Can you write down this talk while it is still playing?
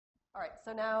All right,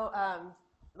 so now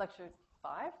lecture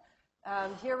 5.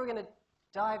 Here we're going to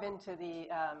dive into the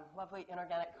lovely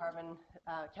inorganic carbon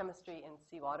chemistry in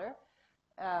seawater.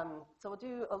 So we'll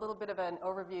do a little bit of an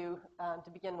overview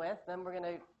to begin with. Then we're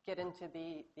going to get into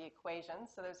the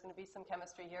equations. So there's going to be some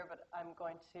chemistry here, but I'm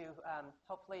going to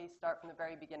hopefully start from the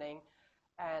very beginning.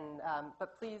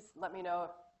 But please let me know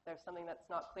if there's something that's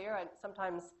not clear.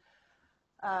 Sometimes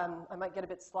I might get a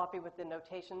bit sloppy with the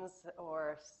notations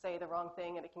or say the wrong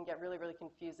thing, and it can get really, really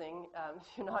confusing if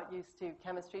you're not used to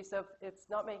chemistry. So if it's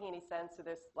not making any sense, or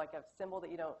there's like a symbol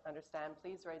that you don't understand,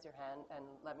 please raise your hand and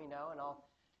let me know, and I'll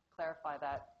clarify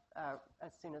that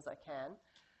as soon as I can.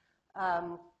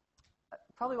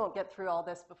 Probably won't get through all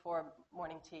this before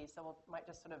morning tea, so we might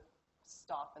just sort of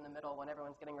stop in the middle when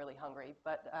everyone's getting really hungry.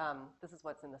 But this is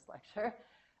what's in this lecture.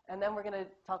 And then we're going to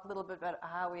talk a little bit about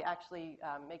how we actually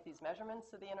make these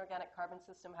measurements of the inorganic carbon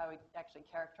system, how we actually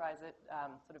characterize it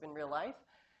sort of in real life.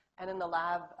 And in the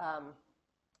lab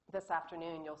this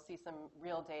afternoon, you'll see some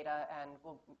real data, and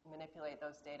we'll manipulate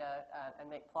those data and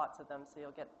make plots of them, so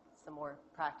you'll get some more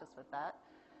practice with that.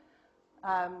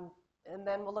 And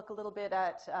then we'll look a little bit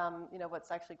at, what's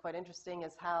actually quite interesting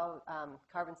is how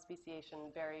carbon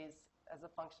speciation varies as a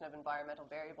function of environmental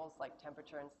variables like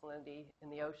temperature and salinity in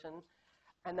the ocean.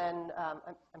 And then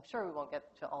I'm sure we won't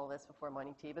get to all of this before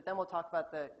morning tea, but then we'll talk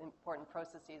about the important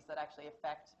processes that actually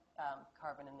affect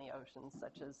carbon in the oceans,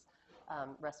 such as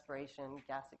respiration,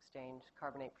 gas exchange,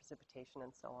 carbonate precipitation,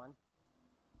 and so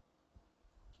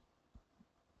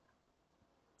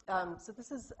on. So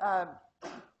this is a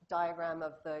diagram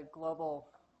of the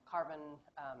global carbon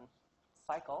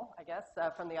cycle, I guess,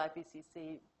 from the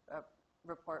IPCC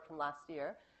report from last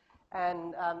year.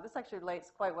 And this actually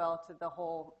relates quite well to the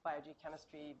whole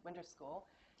biogeochemistry winter school,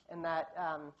 in that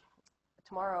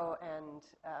tomorrow and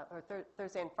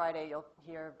Thursday and Friday you'll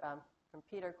hear from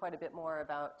Peter quite a bit more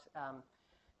about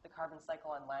the carbon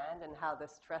cycle on land and how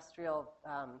this terrestrial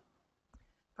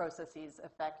processes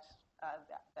affect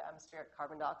the atmospheric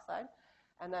carbon dioxide.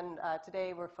 And then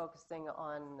today we're focusing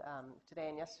on, today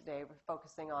and yesterday, we're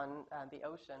focusing on the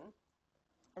ocean.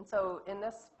 And so in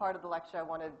this part of the lecture, I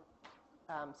want to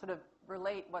sort of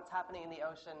relate what's happening in the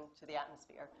ocean to the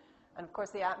atmosphere. And of course,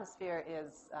 the atmosphere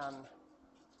is,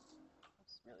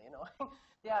 it's really annoying.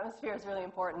 The atmosphere is really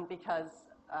important because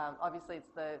obviously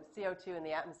it's the CO2 in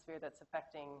the atmosphere that's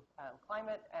affecting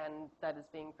climate, and that is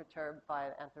being perturbed by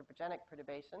anthropogenic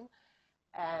perturbation.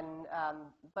 And,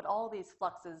 but all these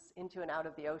fluxes into and out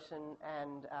of the ocean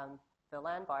and the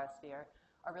land biosphere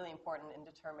are really important in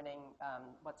determining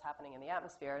what's happening in the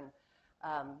atmosphere. And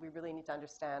we really need to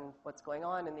understand what's going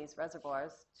on in these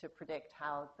reservoirs to predict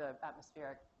how the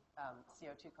atmospheric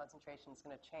CO2 concentration is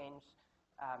going to change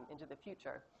into the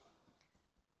future.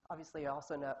 Obviously, you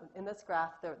also know, in this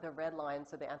graph, the red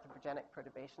lines are the anthropogenic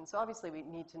perturbations. So obviously, we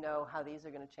need to know how these are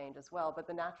going to change as well. But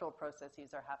the natural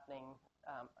processes are happening,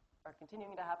 are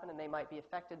continuing to happen, and they might be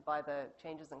affected by the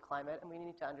changes in climate. And we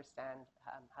need to understand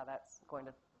how that's going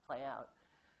to play out.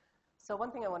 So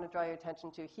one thing I want to draw your attention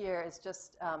to here is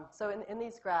just, so in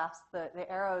these graphs,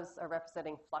 the arrows are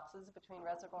representing fluxes between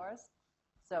reservoirs.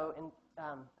 So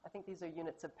I think these are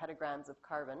units of petagrams of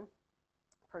carbon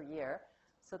per year.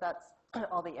 So that's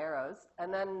all the arrows.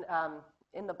 And then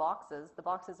in the boxes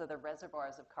are the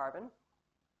reservoirs of carbon.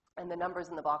 And the numbers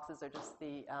in the boxes are just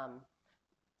the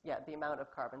amount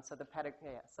of carbon. So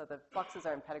so the fluxes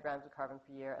are in petagrams of carbon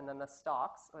per year, and then the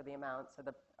stocks, or the amounts,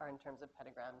 are in terms of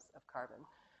petagrams of carbon.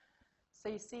 So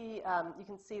you see, you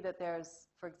can see that there's,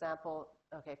 for example,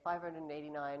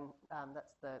 589,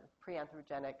 that's the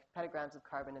pre-anthropogenic petagrams of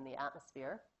carbon in the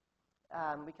atmosphere.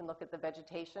 We can look at the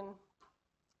vegetation.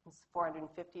 It's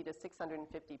 450 to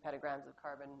 650 petagrams of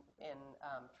carbon in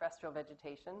terrestrial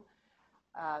vegetation.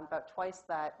 About twice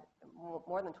that,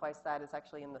 more than twice that, is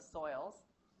actually in the soils.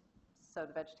 So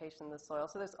the vegetation in the soil.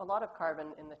 So there's a lot of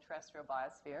carbon in the terrestrial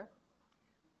biosphere.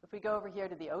 If we go over here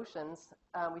to the oceans,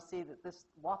 we see that this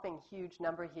whopping huge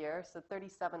number here, so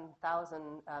 37,000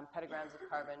 petagrams of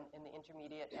carbon in the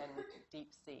intermediate and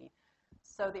deep sea.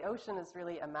 So the ocean is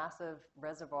really a massive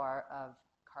reservoir of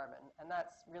carbon, and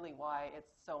that's really why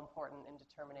it's so important in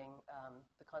determining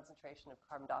the concentration of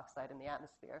carbon dioxide in the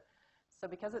atmosphere. So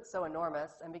because it's so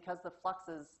enormous, and because the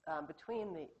fluxes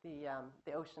between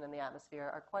the ocean and the atmosphere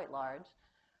are quite large,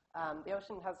 the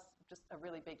ocean has just a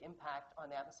really big impact on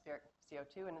the atmospheric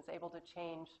CO2, and is able to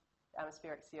change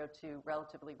atmospheric CO2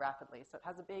 relatively rapidly. So it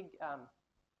has a big,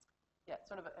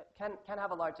 can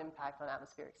have a large impact on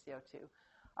atmospheric CO2.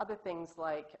 Other things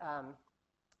like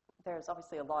there's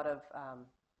obviously a lot of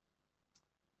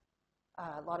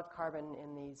carbon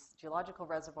in these geological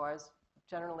reservoirs,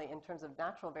 generally, in terms of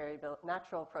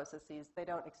natural processes, they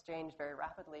don't exchange very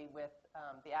rapidly with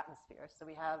the atmosphere. So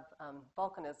we have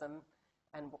volcanism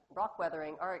and rock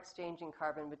weathering are exchanging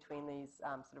carbon between these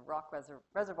sort of rock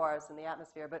reservoirs in the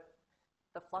atmosphere, but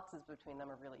the fluxes between them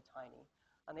are really tiny.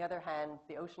 On the other hand,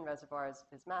 the ocean reservoir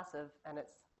is massive, and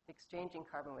it's exchanging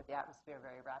carbon with the atmosphere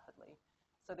very rapidly.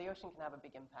 So the ocean can have a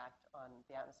big impact on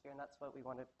the atmosphere, and that's what we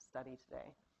want to study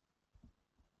today.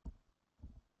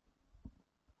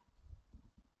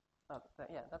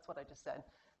 Yeah, that's what I just said.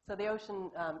 So the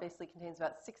ocean basically contains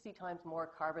about 60 times more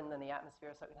carbon than the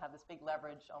atmosphere, so it can have this big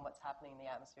leverage on what's happening in the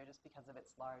atmosphere just because of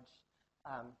its large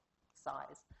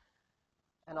size.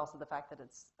 And also the fact that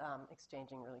it's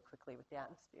exchanging really quickly with the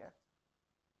atmosphere.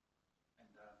 And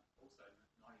also,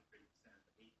 93% of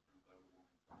the heat from global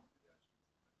warming comes from the oceans.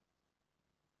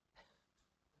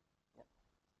 Yeah,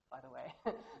 by the way.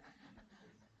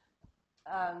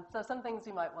 So some things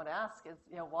you might want to ask is,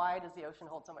 why does the ocean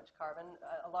hold so much carbon?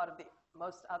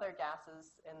 Most other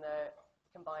gases in the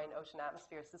combined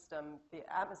ocean-atmosphere system, the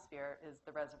atmosphere is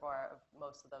the reservoir of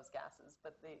most of those gases,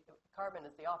 but the carbon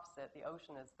is the opposite. The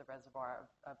ocean is the reservoir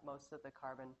of most of the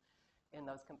carbon in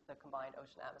the combined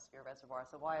ocean-atmosphere reservoir.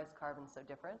 So why is carbon so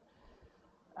different?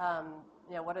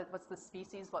 What's the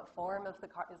species? What form is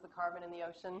the carbon in the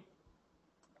ocean?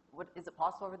 Is it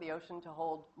possible for the ocean to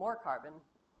hold more carbon?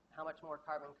 How much more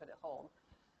carbon could it hold?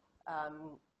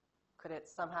 Could it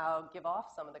somehow give off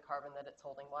some of the carbon that it's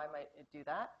holding? Why might it do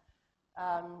that?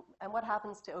 And what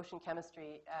happens to ocean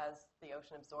chemistry as the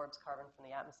ocean absorbs carbon from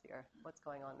the atmosphere? What's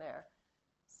going on there?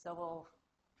 So we'll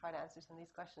try to answer some of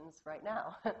these questions right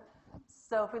now.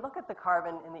 So if we look at the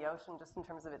carbon in the ocean just in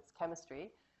terms of its chemistry,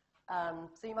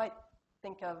 so you might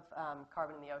think of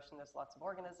carbon in the ocean. There's lots of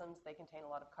organisms. They contain a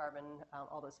lot of carbon.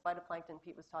 All those phytoplankton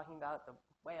Pete was talking about, the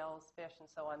whales, fish, and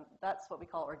so on. That's what we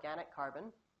call organic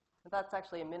carbon. But that's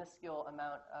actually a minuscule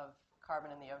amount of carbon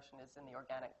in the ocean is in the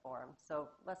organic form. So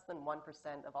less than 1%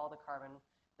 of all the carbon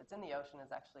that's in the ocean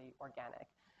is actually organic.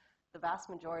 The vast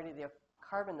majority of the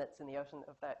carbon that's in the ocean,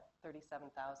 of that 37,000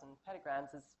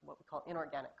 petagrams, is what we call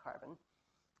inorganic carbon.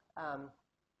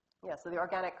 So the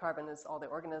organic carbon is all the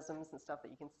organisms and stuff that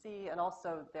you can see, and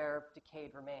also their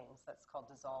decayed remains. That's called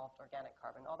dissolved organic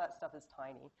carbon. All that stuff is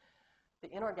tiny. The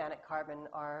inorganic carbon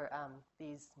are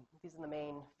these are the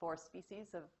main 4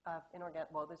 species of inorganic.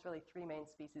 Well, there's really 3 main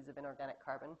species of inorganic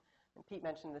carbon. And Pete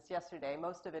mentioned this yesterday.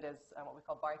 Most of it is what we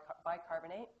call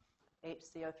bicarbonate,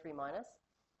 HCO3 minus.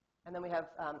 And then we have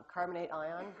carbonate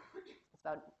ion. It's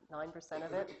about 9%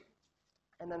 of it.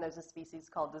 And then there's a species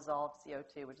called dissolved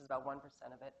CO2, which is about 1%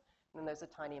 of it. And then there's a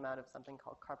tiny amount of something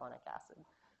called carbonic acid.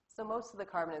 So most of the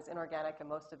carbon is inorganic, and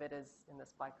most of it is in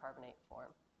this bicarbonate form.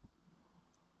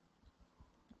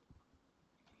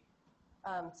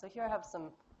 So here I have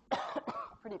some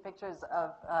pretty pictures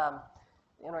of the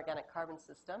inorganic carbon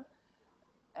system,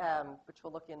 which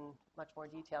we'll look in much more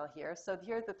detail here. So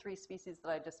here are the 3 species that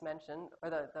I just mentioned, or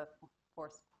the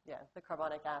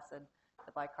carbonic acid,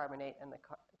 the bicarbonate, and the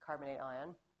carbonate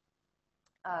ion.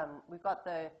 We've got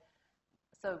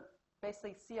so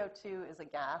basically CO2 is a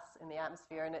gas in the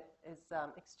atmosphere, and it is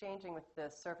exchanging with the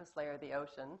surface layer of the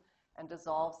ocean and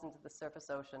dissolves into the surface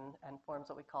ocean and forms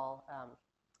what we call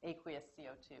aqueous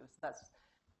CO2. So that's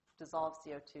dissolved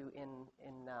CO2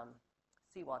 in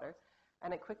seawater.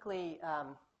 And it quickly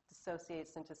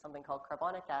dissociates into something called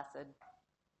carbonic acid,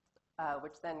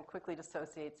 which then quickly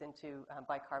dissociates into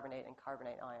bicarbonate and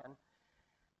carbonate ion.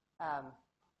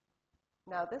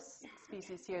 Now this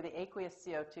species here, the aqueous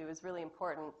CO2, is really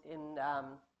important in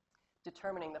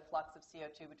determining the flux of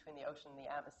CO2 between the ocean and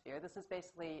the atmosphere. This is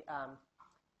basically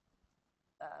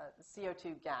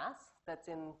CO2 gas that's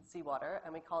in seawater,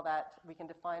 and we can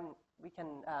define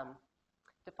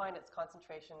its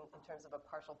concentration in terms of a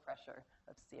partial pressure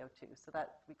of CO2. So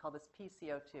that we call this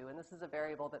PCO2, and this is a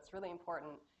variable that's really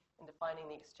important in defining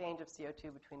the exchange of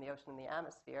CO2 between the ocean and the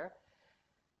atmosphere.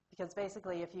 Because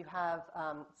basically, if you have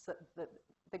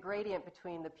the gradient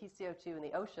between the PCO2 in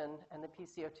the ocean and the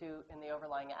PCO2 in the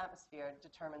overlying atmosphere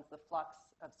determines the flux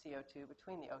of CO2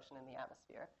 between the ocean and the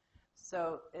atmosphere.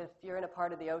 So if you're in a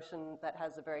part of the ocean that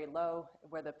has a very low,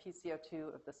 where the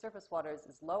PCO2 of the surface waters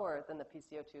is lower than the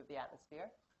PCO2 of the atmosphere,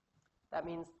 that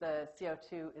means the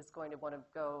CO2 is going to want to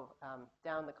go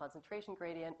down the concentration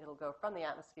gradient. It'll go from the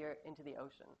atmosphere into the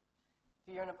ocean.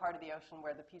 If you're in a part of the ocean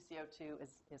where the PCO2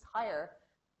 is higher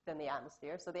than the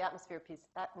atmosphere, so the atmospheric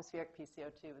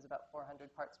PCO2 is about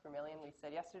 400 parts per million, we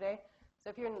said yesterday. So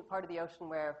if you're in a part of the ocean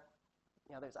where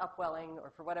there's upwelling, or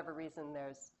for whatever reason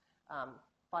there's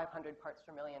 500 parts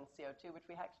per million CO2, which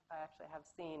I actually have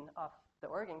seen off the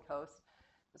Oregon coast,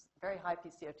 this very high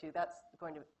PCO2, that's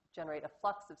going to generate a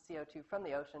flux of CO2 from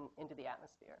the ocean into the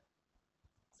atmosphere.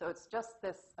 So it's just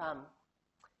this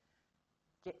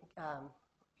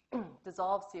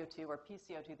dissolved CO2 or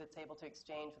PCO2 that's able to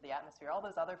exchange with the atmosphere. All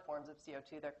those other forms of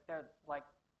CO2, they're like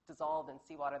dissolved in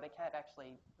seawater. They can't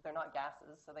actually, they're not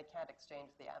gases, so they can't exchange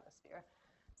with the atmosphere.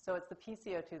 So it's the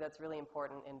PCO2 that's really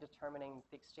important in determining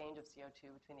the exchange of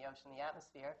CO2 between the ocean and the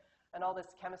atmosphere. And all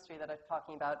this chemistry that I'm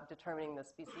talking about, determining the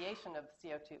speciation of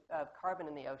CO2, of carbon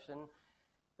in the ocean,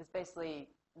 is basically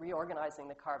reorganizing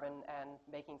the carbon and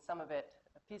making some of it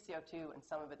PCO2 and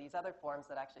some of it these other forms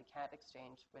that actually can't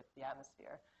exchange with the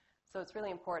atmosphere. So it's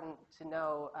really important to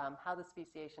know how the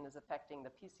speciation is affecting the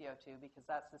PCO2, because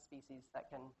that's the species that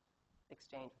can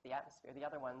exchange with the atmosphere. The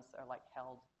other ones are like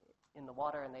held in the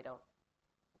water, and they don't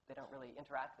really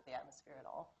interact with the atmosphere at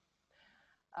all.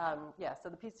 Yeah, so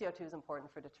the PCO2 is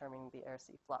important for determining the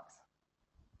air-sea flux.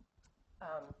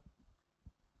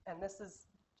 And this is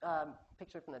a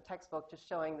picture from the textbook just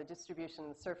showing the distribution in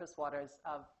the surface waters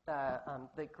of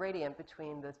the gradient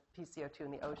between the PCO2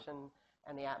 in the ocean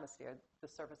and the atmosphere, the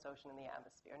surface ocean and the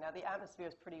atmosphere. Now, the atmosphere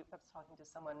is pretty, I was talking to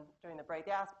someone during the break,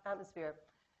 the atmosphere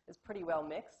is pretty well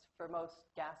mixed for most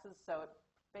gases, so it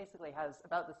basically has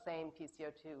about the same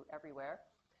PCO2 everywhere.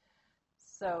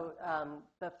 So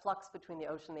the flux between the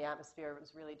ocean and the atmosphere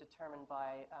was really determined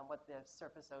by what the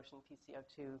surface ocean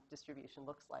PCO2 distribution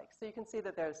looks like. So you can see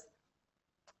that there's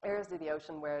areas of the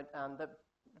ocean where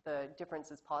the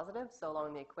difference is positive. So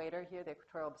along the equator here, the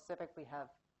equatorial Pacific, we have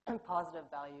positive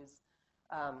values.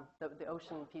 The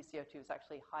ocean PCO2 is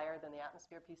actually higher than the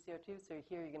atmosphere PCO2. So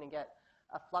here you're going to get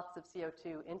a flux of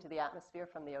CO2 into the atmosphere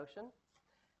from the ocean.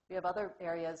 We have other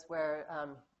areas where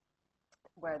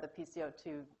the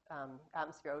PCO2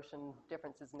 atmosphere-ocean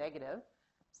difference is negative.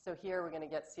 So here we're going to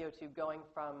get CO2 going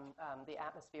from the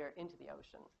atmosphere into the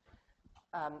ocean.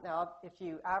 Now, if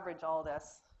you average all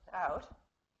this out,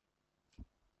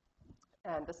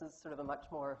 and this is sort of a much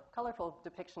more colorful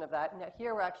depiction of that. Now,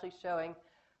 here we're actually showing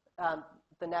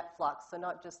the net flux, so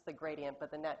not just the gradient,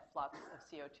 but the net flux of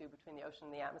CO2 between the ocean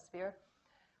and the atmosphere,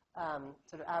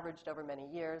 sort of averaged over many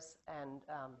years and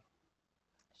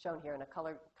shown here in a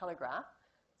color graph.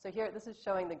 So here, this is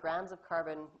showing the grams of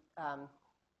carbon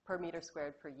per meter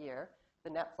squared per year, the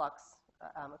net flux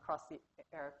across the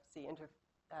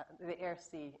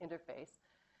air-sea interface.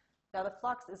 Now, the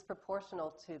flux is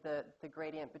proportional to the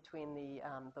gradient between the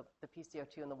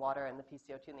PCO2 in the water and the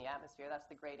PCO2 in the atmosphere. That's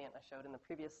the gradient I showed in the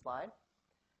previous slide.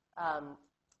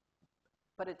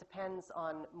 But it depends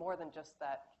on more than just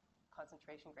that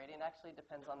concentration gradient. It actually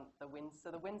depends on the wind. So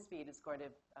the wind speed is going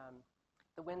to,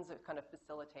 the winds that kind of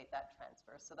facilitate that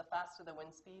transfer. So the faster the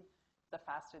wind speed, the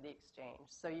faster the exchange.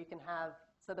 So you can have,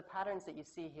 so the patterns that you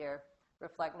see here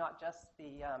reflect not just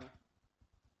the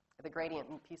gradient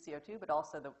in PCO2, but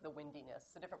also the windiness.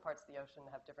 So different parts of the ocean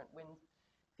have different wind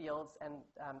fields, and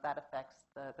that affects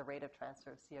the rate of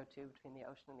transfer of CO2 between the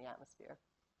ocean and the atmosphere.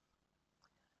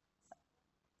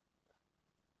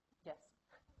 Yes?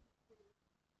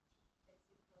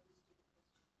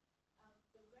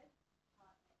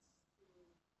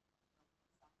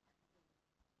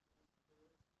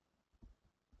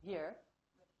 Here.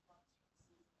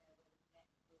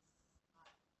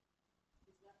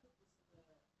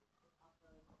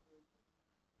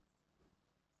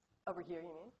 Over here, you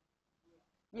mean?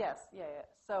 Yes, yeah.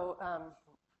 So,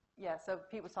 so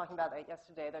Pete was talking about that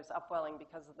yesterday. There's upwelling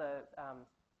because of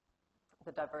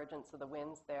the divergence of the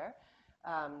winds there.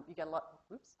 You get a lot,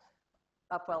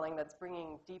 upwelling that's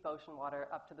bringing deep ocean water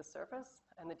up to the surface,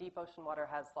 and the deep ocean water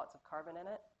has lots of carbon in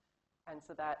it. And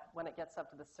so that when it gets up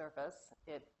to the surface,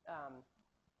 it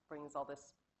brings all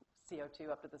this CO2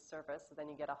 up to the surface, so then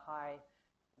you get a high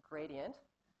gradient.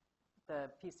 The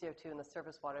PCO2 in the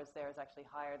surface waters there is actually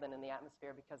higher than in the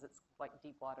atmosphere because it's like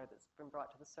deep water that's been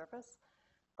brought to the surface.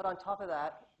 But on top of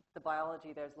that, the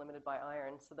biology there is limited by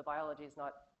iron, so the biology is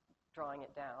not drawing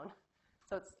it down.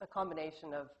 So it's a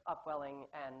combination of upwelling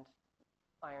and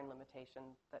iron limitation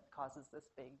that causes this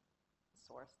big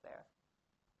source there.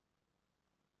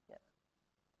 Yeah.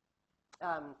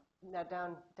 Now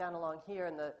down along here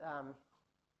in the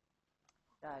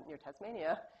near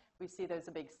Tasmania, we see there's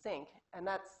a big sink, and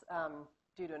that's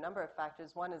due to a number of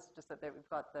factors. One is just that we've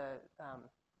got the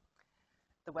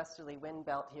westerly wind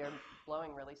belt here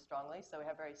blowing really strongly, so we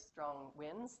have very strong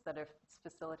winds that are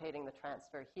facilitating the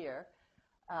transfer here.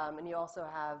 And you also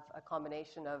have a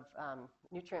combination of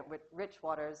nutrient-rich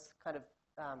waters, kind of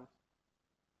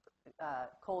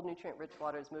cold nutrient-rich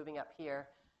waters moving up here,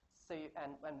 so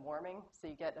and warming. So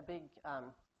you get a big,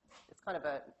 it's kind of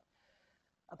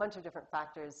a bunch of different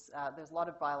factors. There's a lot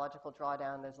of biological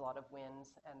drawdown, there's a lot of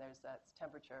winds, and there's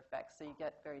temperature effects. So you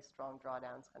get very strong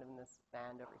drawdowns kind of in this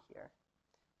band over here.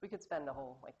 We could spend a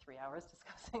whole 3 hours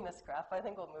discussing this graph. I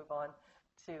think we'll move on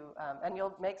to, and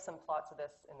you'll make some plots of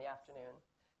this in the afternoon.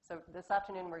 So this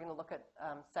afternoon we're going to look at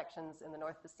sections in the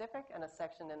North Pacific and a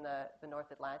section in the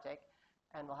North Atlantic,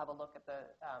 and we'll have a look at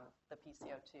the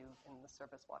PCO2 in the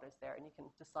surface waters there, and you can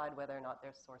decide whether or not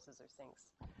there's sources or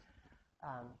sinks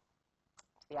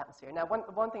to the atmosphere. Now,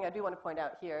 one thing I do want to point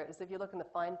out here is if you look in the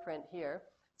fine print here,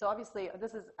 so obviously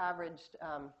this is averaged.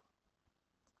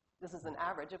 This is an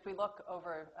average. If we look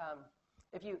over,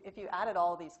 if you added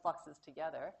all these fluxes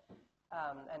together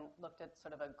and looked at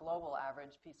sort of a global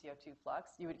average PCO2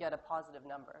 flux, you would get a positive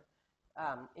number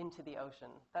into the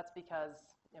ocean. That's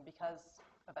because, because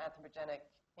of anthropogenic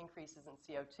increases in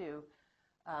CO2,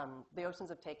 the oceans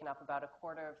have taken up about a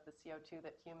quarter of the CO2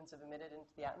 that humans have emitted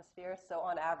into the atmosphere. So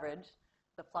on average,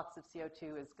 the flux of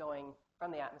CO2 is going from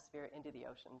the atmosphere into the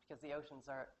ocean because the oceans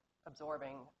are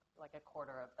absorbing like a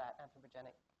quarter of that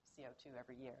anthropogenic CO2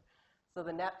 every year. So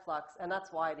the net flux, and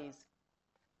that's why there's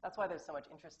so much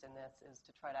interest in this, is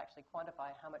to try to actually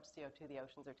quantify how much CO2 the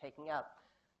oceans are taking up.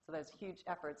 So there's huge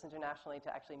efforts internationally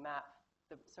to actually map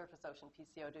the surface ocean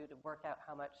PCO2 to work out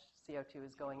how much CO2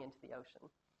 is going into the ocean.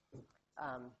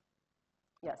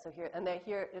 So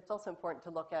here, it's also important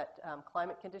to look at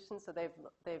climate conditions. So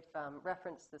they've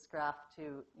referenced this graph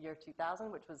to year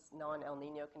 2000, which was non-El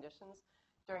Nino conditions.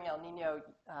 During El Nino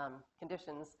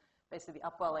conditions, basically the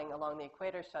upwelling along the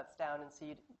equator shuts down, and so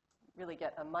you really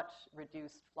get a much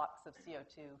reduced flux of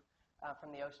CO2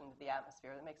 from the ocean to the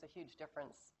atmosphere. That makes a huge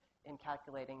difference in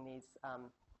calculating these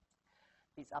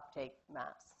uptake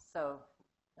maps. So,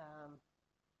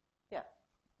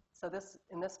 So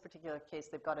in this particular case,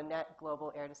 they've got a net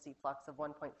global air-to-sea flux of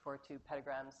 1.42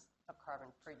 petagrams of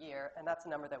carbon per year, and that's a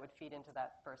number that would feed into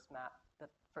that first map, the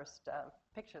first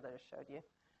picture that I showed you.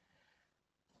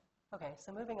 Okay,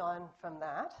 so moving on from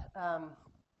that.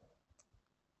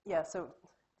 So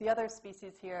the other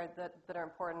species here that are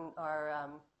important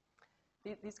are,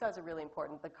 these guys are really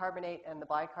important, the carbonate and the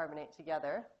bicarbonate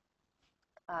together.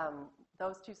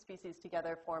 Those two species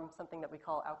together form something that we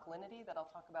call alkalinity that I'll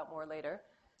talk about more later.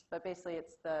 But basically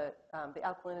it's the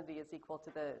alkalinity is equal to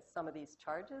the sum of these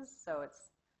charges. So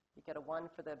you get a 1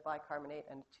 for the bicarbonate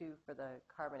and 2 for the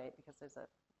carbonate because there's a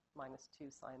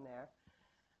 -2 sign there.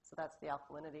 So that's the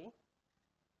alkalinity.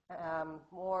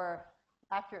 More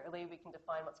accurately, we can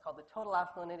define what's called the total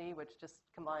alkalinity, which just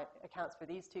accounts for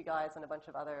these two guys and a bunch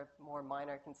of other more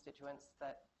minor constituents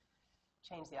that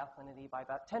change the alkalinity by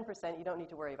about 10%. You don't need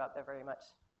to worry about that very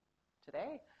much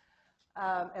today.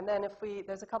 And then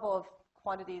there's a couple of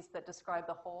quantities that describe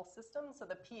the whole system. So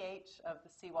the pH of the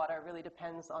seawater really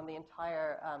depends on the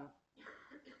entire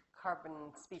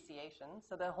carbon speciation.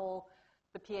 So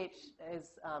the pH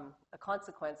is a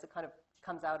consequence. It kind of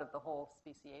comes out of the whole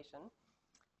speciation.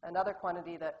 Another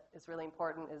quantity that is really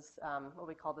important is what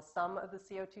we call the sum of the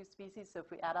CO2 species. So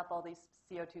if we add up all these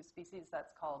CO2 species,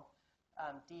 that's called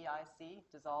DIC,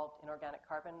 dissolved inorganic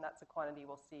carbon. That's a quantity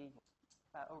we'll see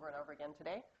over and over again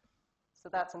today. So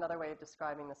that's another way of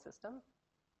describing the system.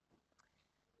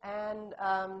 And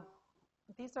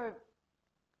these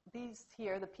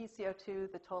here, the PCO2,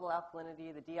 the total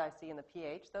alkalinity, the DIC, and the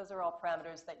pH, those are all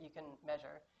parameters that you can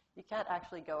measure. You can't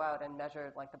actually go out and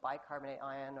measure like the bicarbonate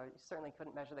ion, or you certainly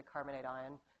couldn't measure the carbonate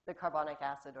ion, the carbonic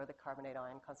acid or the carbonate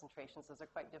ion concentrations. Those are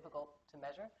quite difficult to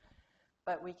measure.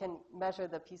 But we can measure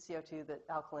the PCO2, the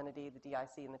alkalinity, the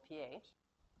DIC, and the pH.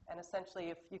 And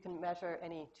essentially, if you can measure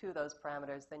any two of those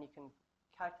parameters, then you can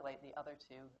calculate the other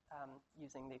two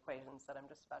using the equations that I'm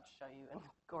just about to show you in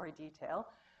gory detail.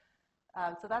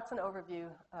 So that's an overview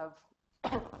of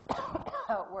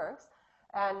how it works.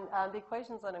 And the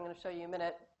equations that I'm going to show you in a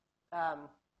minute,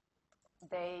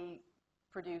 they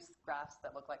produce graphs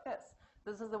that look like this.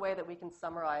 This is the way that we can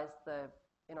summarize the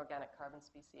inorganic carbon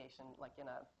speciation like in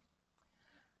a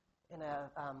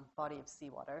body of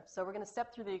seawater. So we're going to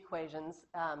step through the equations,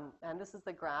 and this is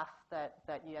the graph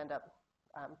that you end up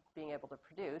being able to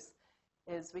produce.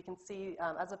 Is we can see,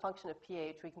 as a function of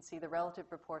pH, we can see the relative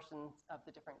proportions of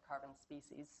the different carbon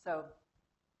species. So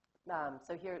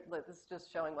here, this is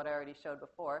just showing what I already showed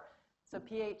before. So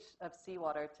pH of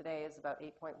seawater today is about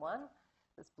 8.1,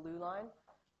 this blue line.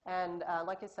 And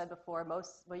like I said before,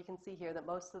 you can see here that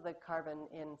most of the carbon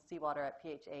in seawater at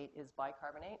pH 8 is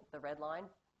bicarbonate, the red line.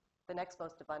 The next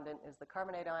most abundant is the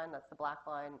carbonate ion, that's the black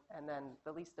line, and then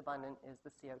the least abundant is the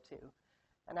CO2.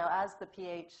 And now as the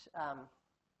pH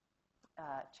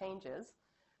changes,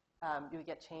 you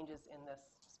get changes in this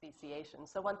speciation.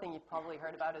 So one thing you've probably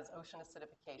heard about is ocean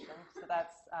acidification. So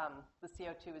that's the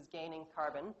CO2 is gaining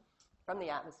carbon from the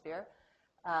atmosphere.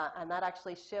 And that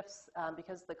actually shifts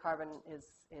because the carbon is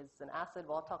an acid.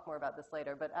 Well, I'll talk more about this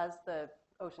later. But as the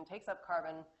ocean takes up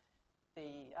carbon,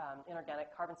 the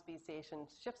inorganic carbon speciation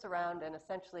shifts around, and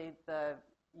essentially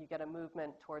you get a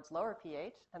movement towards lower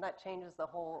pH, and that changes the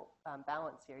whole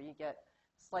balance here. You get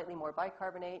slightly more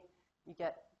bicarbonate, you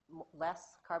get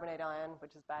less carbonate ion,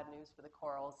 which is bad news for the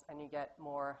corals, and you get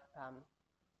more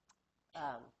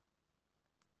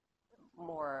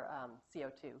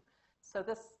CO2. So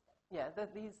this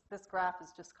graph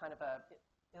is just kind of a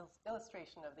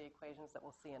illustration of the equations that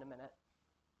we'll see in a minute.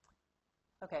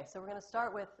 Okay, so we're going to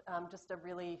start with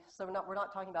we're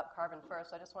not talking about carbon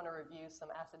first. I just want to review some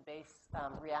acid-base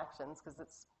reactions, because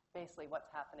it's basically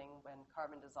what's happening when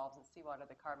carbon dissolves in seawater.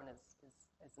 The carbon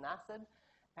is an acid.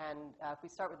 And if we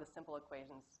start with the simple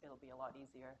equations, it'll be a lot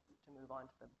easier to move on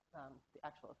to the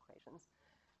actual equations.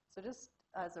 So just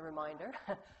as a reminder,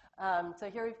 so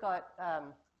here we've got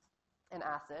an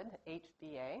acid,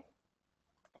 HBa,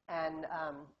 and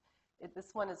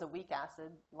this one is a weak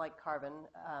acid, like carbon,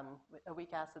 a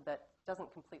weak acid that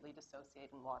doesn't completely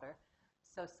dissociate in water.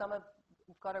 So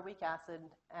we've got a weak acid,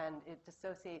 and it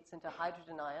dissociates into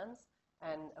hydrogen ions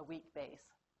and a weak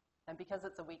base. And because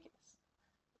it's a weak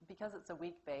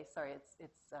base, sorry,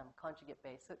 it's conjugate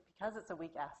base. So because it's a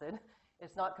weak acid,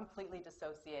 it's not completely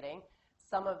dissociating.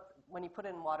 When you put it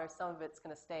in water, some of it's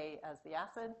going to stay as the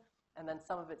acid, and then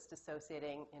some of it's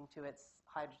dissociating into its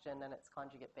hydrogen and its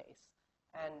conjugate base.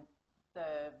 And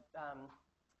the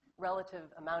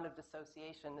relative amount of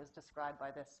dissociation is described by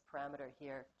this parameter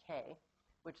here, K,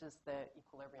 which is the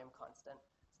equilibrium constant.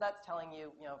 So that's telling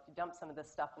you, if you dump some of this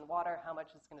stuff in water, how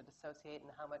much is going to dissociate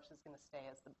and how much is going to stay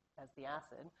as the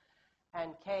acid.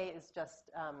 And K is just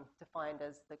defined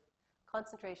as the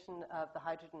concentration of the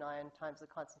hydrogen ion times the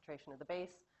concentration of the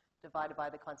base divided by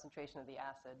the concentration of the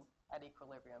acid at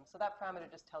equilibrium. So that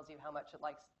parameter just tells you how much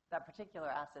that particular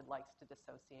acid likes to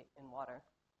dissociate in water.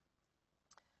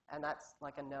 And that's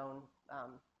like a known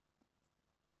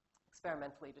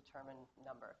experimentally determined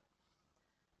number.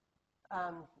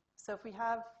 So if we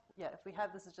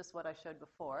have, this is just what I showed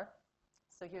before.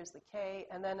 So here's the K.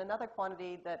 And then another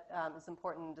quantity that is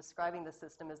important in describing the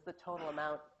system is the total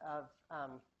amount of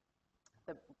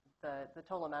the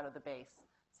total amount of the base.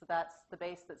 So that's the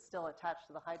base that's still attached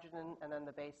to the hydrogen, and then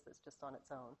the base that's just on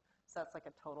its own. So that's like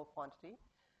a total quantity.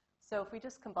 So if we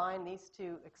just combine these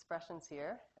two expressions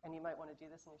here, and you might want to do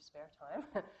this in your spare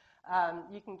time,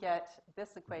 you can get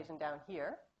this equation down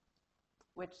here,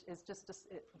 which is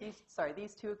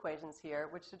these two equations here,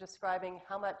 which are describing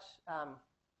how much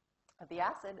of the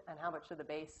acid and how much of the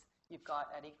base you've got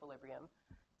at equilibrium.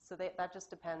 So that just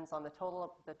depends on the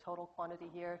total quantity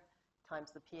here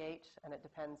times the pH, and it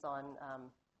depends on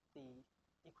the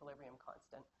equilibrium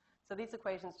constant. So these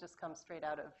equations just come straight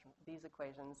out of these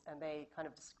equations, and they kind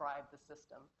of describe the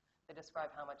system. They describe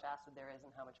how much acid there is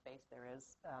and how much base there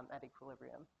is at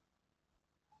equilibrium.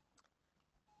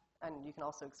 And you can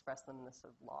also express them in this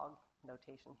sort of log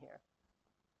notation here.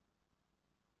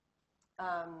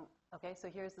 Okay, so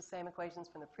here's the same equations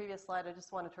from the previous slide. I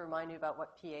just wanted to remind you about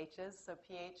what pH is. So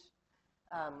pH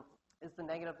is the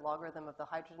negative logarithm of the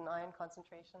hydrogen ion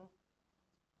concentration.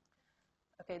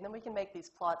 Okay, and then we can make these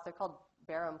plots. They're called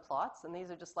Barham plots, and these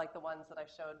are just like the ones that I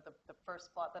showed, the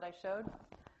first plot that I showed.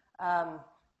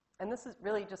 And this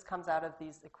really just comes out of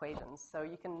these equations. So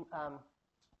you can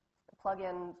plug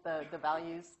in the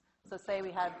values. So say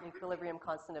we had an equilibrium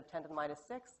constant of 10 to the minus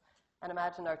 6, and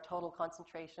imagine our total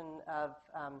concentration of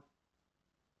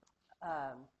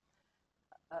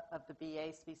the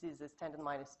BA species is 10 to the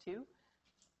minus 2.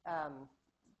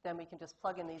 Then we can just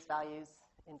plug in these values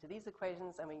into these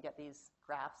equations, and we can get these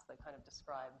graphs that kind of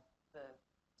describe the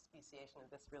speciation of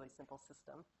this really simple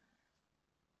system.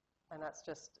 And that's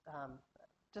just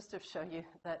to show you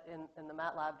that in the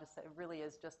MATLAB, it really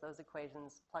is just those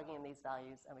equations plugging in these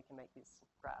values, and we can make these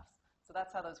graphs. So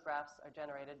that's how those graphs are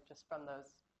generated, just from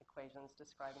those equations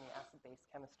describing the acid-base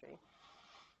chemistry.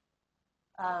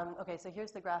 Okay, so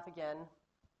here's the graph again.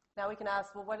 Now we can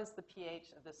ask, well, what is the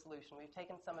pH of this solution? We've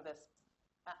taken some of this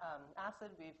acid,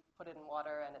 we've put it in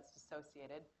water, and it's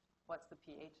dissociated. What's the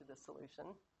pH of this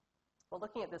solution? Well,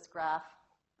 looking at this graph,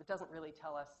 it doesn't really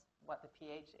tell us what the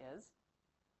pH is.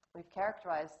 We've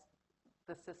characterized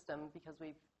the system because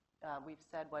we've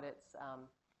said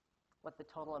what the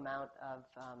total amount of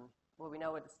we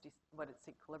know what its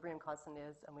equilibrium constant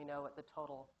is, and we know what the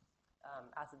total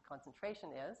acid concentration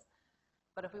is.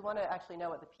 But if we want to actually know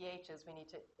what the pH is, we need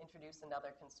to introduce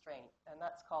another constraint, and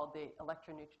that's called the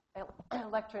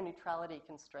electroneutrality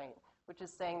constraint, which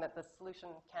is saying that the solution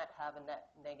can't have a net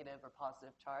negative or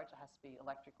positive charge. It has to be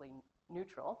electrically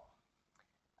neutral.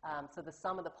 So the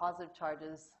sum of the positive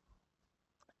charges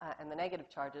and the negative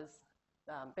charges,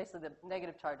 basically the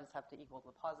negative charges have to equal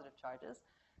the positive charges.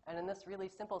 And in this really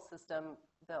simple system,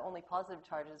 the only positive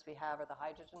charges we have are the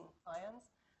hydrogen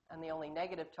ions, and the only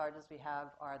negative charges we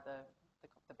have are the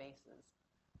bases.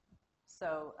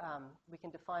 So we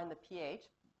can define the pH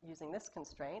using this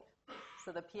constraint.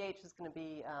 So the pH is going to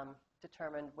be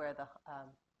determined where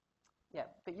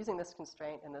but using this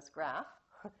constraint in this graph,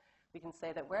 we can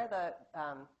say that where the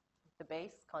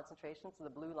base concentration, so the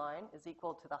blue line, is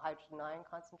equal to the hydrogen ion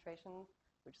concentration,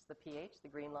 which is the pH, the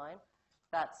green line,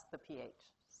 that's the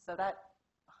pH. So that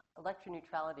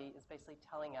electroneutrality is basically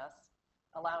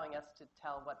allowing us to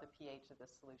tell what the pH of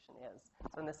this solution is.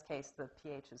 So in this case, the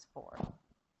pH is 4.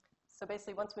 So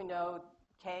basically, once we know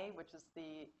K, which is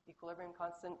the equilibrium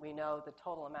constant, we know the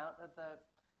total amount of the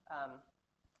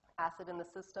acid in the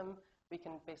system, we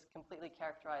can basically completely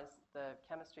characterize the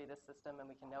chemistry of this system, and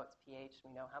we can know its pH,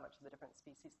 and we know how much of the different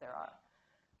species there are.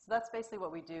 So that's basically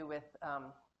what we do with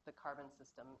the carbon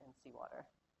system in seawater.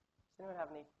 Does anyone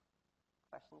have any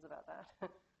questions about that?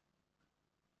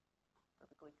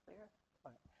 Perfectly clear?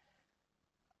 Okay.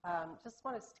 Just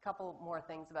wanted a couple more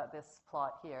things about this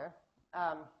plot here.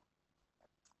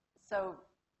 So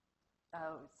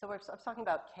I was talking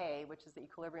about K, which is the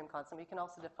equilibrium constant. We can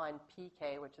also define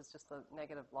pK, which is just the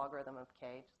negative logarithm of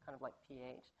K, just kind of like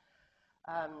pH.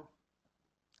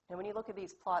 And when you look at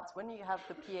these plots, when you have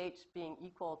the pH being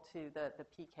equal to the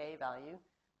pK value,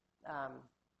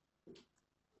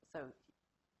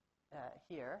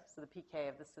 here, so the pK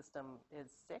of the system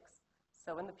is 6.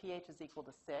 So when the pH is equal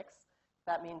to 6,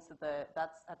 that means that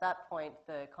at that point,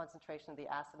 the concentration of the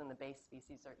acid and the base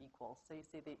species are equal. So you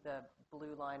see the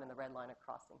blue line and the red line are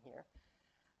crossing here.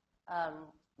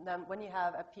 Then when you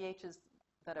have pHs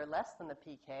that are less than the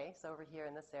pK, so over here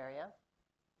in this area,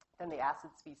 then the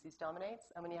acid species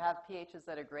dominates. And when you have pHs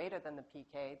that are greater than the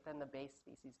pK, then the base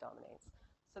species dominates.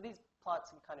 So these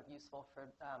plots are kind of useful for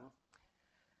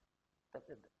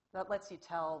that lets you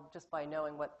tell just by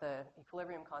knowing what the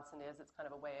equilibrium constant is. It's kind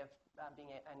of a way of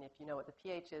and if you know what the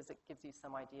pH is, it gives you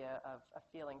some idea of a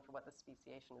feeling for what the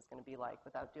speciation is going to be like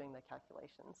without doing the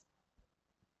calculations.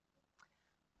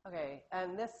 Okay,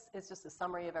 and this is just a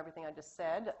summary of everything I just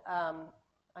said.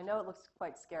 I know it looks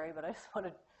quite scary, but I just want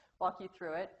to walk you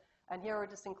through it. And here we're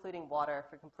just including water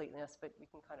for completeness, but you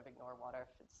can kind of ignore water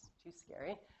if it's too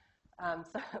scary.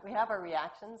 So we have our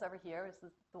reactions over here.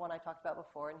 This is the one I talked about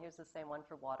before, and here's the same one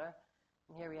for water.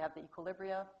 And here we have the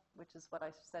equilibria, which is what I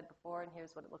said before, and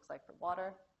here's what it looks like for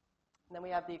water. And then we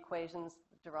have the equations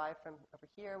derived from over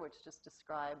here, which just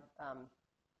describe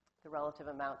the relative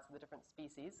amounts of the different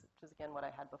species, which is, again, what I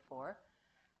had before.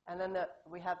 And then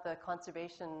we have the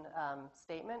conservation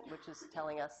statement, which is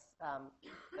telling us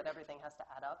that everything has to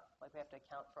add up, like we have to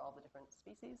account for all the different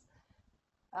species.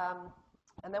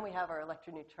 And then we have our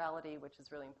electroneutrality, which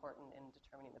is really important in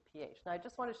determining the pH. Now, I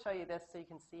just want to show you this so you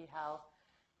can see how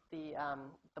the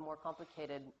more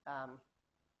complicated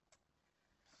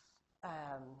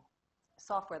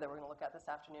software that we're going to look at this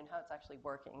afternoon, how it's actually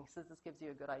working. So this gives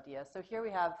you a good idea. So here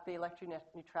we have the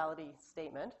electroneutrality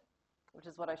statement, which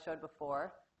is what I showed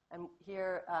before. And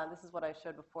here, this is what I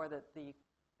showed before, that the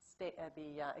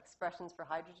expressions for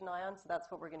hydrogen ions. So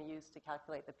that's what we're going to use to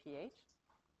calculate the pH.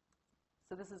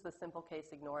 So this is the simple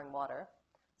case ignoring water.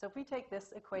 So if we take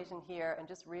this equation here and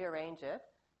just rearrange it,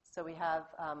 so we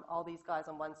have all these guys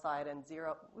on one side and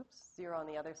zero on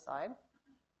the other side,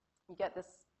 you get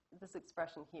this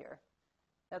expression here.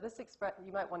 Now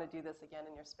you might want to do this again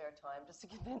in your spare time just to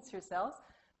convince yourselves.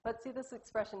 But see this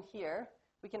expression here,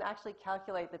 we can actually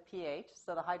calculate the pH,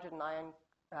 so the hydrogen ion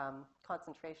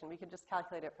concentration. We can just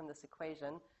calculate it from this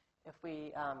equation if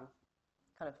we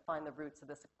kind of find the roots of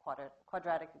this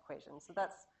quadratic equation. So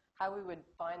that's how we would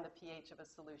find the pH of a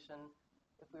solution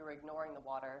if we were ignoring the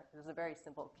water. This is a very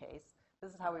simple case.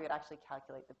 This is how we would actually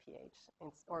calculate the pH.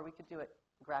 Or we could do it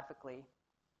graphically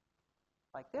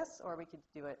like this, or we could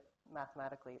do it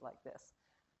mathematically like this.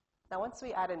 Now, once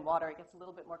we add in water, it gets a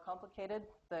little bit more complicated.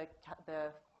 The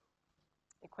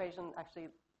equation actually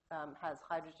has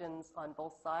hydrogens on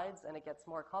both sides, and it gets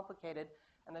more complicated.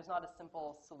 And there's not a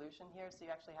simple solution here, so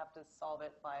you actually have to solve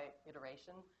it by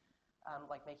iteration,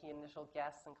 like making an initial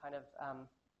guess and kind of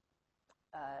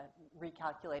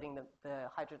recalculating the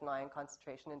hydrogen ion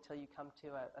concentration until you come to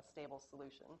a stable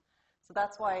solution. So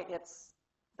that's why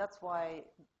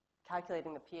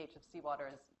calculating the pH of seawater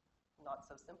is not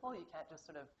so simple. You can't just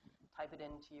sort of type it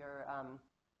into your,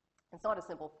 it's not a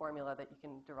simple formula that you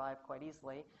can derive quite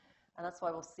easily. And that's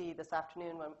why we'll see this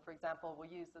afternoon when, for example,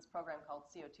 we'll use this program called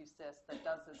CO2sys that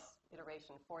does this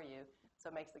iteration for you, so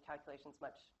it makes the calculations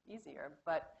much easier.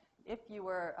 But if you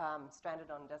were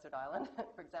stranded on a desert island,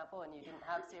 for example, and you didn't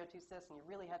have CO2sys and you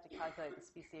really had to calculate the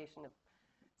speciation of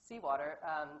seawater,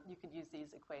 you could use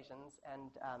these equations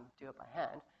and do it by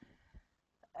hand.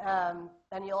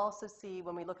 And you'll also see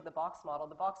when we look at the box model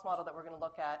that we're going to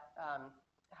look at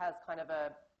has kind of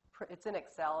it's in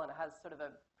Excel and it has sort of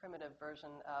a primitive version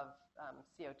of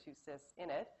CO2sys in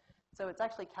it. So it's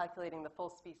actually calculating the full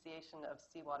speciation of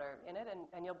seawater in it,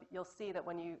 and you'll see that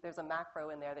when there's a macro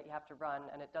in there that you have to run,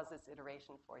 and it does this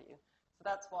iteration for you. So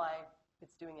that's why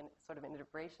it's doing sort of an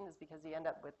iteration, is because you end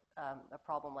up with a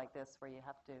problem like this where you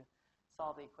have to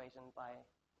solve the equation by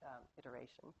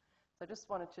iteration. So I just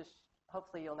wanted to,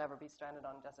 hopefully you'll never be stranded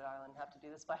on a desert island and have to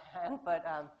do this by hand, but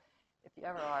if you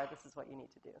ever are, this is what you need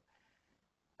to do.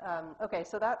 Okay,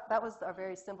 so that was a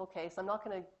very simple case. I'm not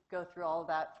going to go through all of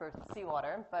that for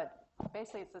seawater, but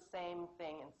basically it's the same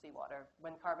thing in seawater.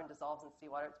 When carbon dissolves in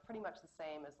seawater, it's pretty much the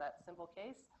same as that simple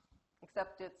case,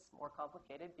 except it's more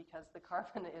complicated because the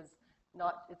carbon is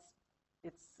not,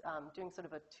 it's doing sort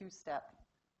of a two-step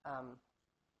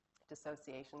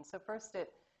dissociation. So first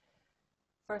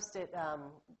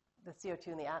the CO2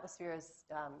 in the atmosphere is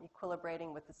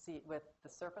equilibrating with the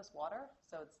surface water.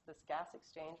 So it's this gas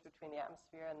exchange between the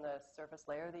atmosphere and the surface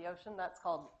layer of the ocean. That's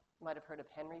called, you might have heard of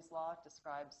Henry's law. It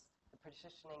describes the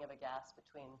partitioning of a gas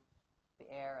between the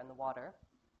air and the water.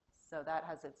 So that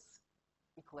has its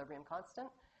equilibrium constant.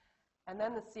 And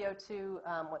then the CO2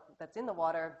 that's in the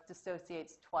water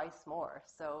dissociates twice more.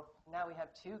 So now we have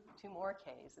two more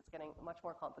Ks. It's getting much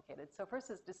more complicated. So first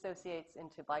it dissociates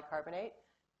into bicarbonate.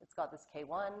 It's got this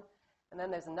K1, and then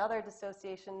there's another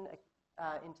dissociation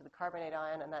into the carbonate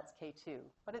ion, and that's K2.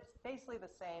 But it's basically the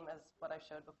same as what I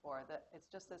showed before, that it's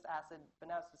just this acid, but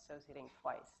now it's dissociating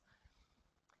twice.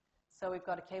 So we've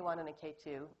got a K1 and a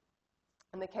K2.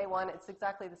 And the K1, it's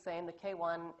exactly the same. The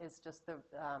K1 is just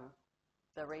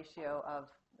the ratio of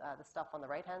the stuff on the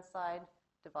right-hand side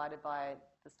divided by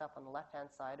the stuff on the left-hand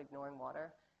side, ignoring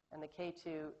water. And the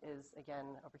K2 is,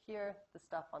 again, over here, the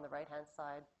stuff on the right-hand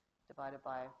side divided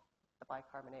by the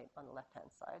bicarbonate on the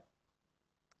left-hand side.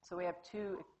 So we have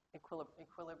two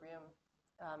equilibrium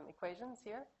equations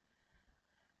here.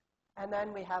 And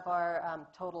then we have our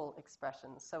total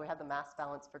expressions. So we have the mass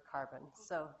balance for carbon.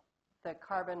 So the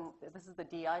carbon, this is the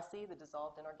DIC, the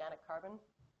dissolved inorganic carbon.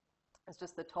 It's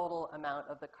just the total amount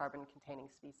of the carbon-containing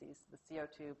species, the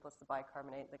CO2 plus the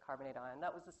bicarbonate, the carbonate ion.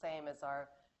 That was the same as our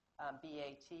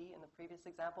BAT in the previous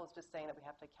example. It's just saying that we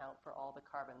have to account for all the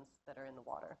carbons that are in the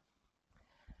water.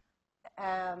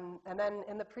 And then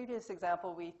in the previous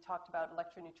example, we talked about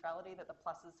electroneutrality, that the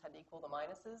pluses had to equal the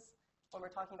minuses. When we're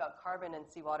talking about carbon in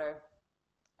seawater,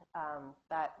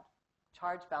 that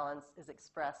charge balance is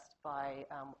expressed by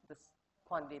this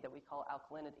quantity that we call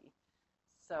alkalinity.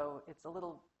 So it's a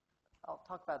little, I'll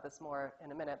talk about this more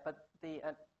in a minute, but the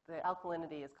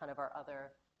alkalinity is kind of our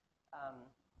other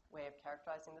way of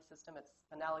characterizing the system. It's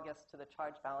analogous to the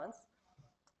charge balance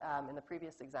in the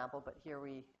previous example, but here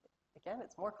again,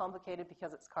 it's more complicated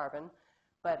because it's carbon,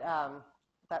 but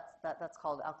that's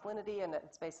called alkalinity, and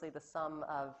it's basically the sum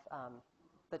of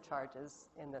the charges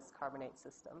in this carbonate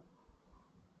system.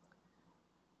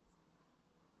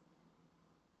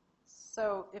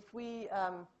 So if you,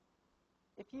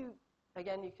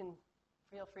 again, you can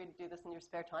feel free to do this in your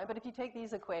spare time, but if you take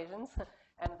these equations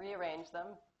and rearrange them,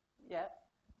 yeah.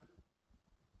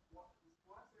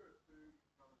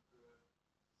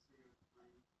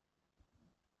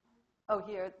 Oh,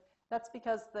 here, that's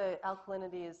because the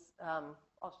alkalinity is,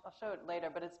 I'll show it later,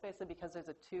 but it's basically because there's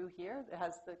a 2 here. It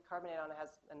has the carbonate on it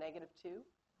has a -2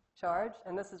 charge,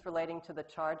 and this is relating to the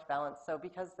charge balance. So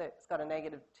because it's got a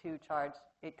 -2 charge,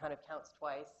 it kind of counts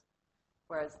twice,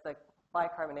 whereas the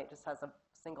bicarbonate just has a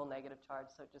single negative charge,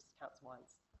 so it just counts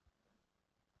once.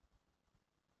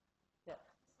 Yeah.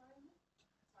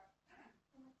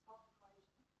 In the top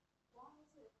equation, why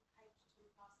is it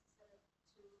H2 plus instead of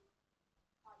two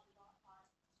hydrogen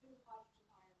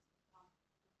ions become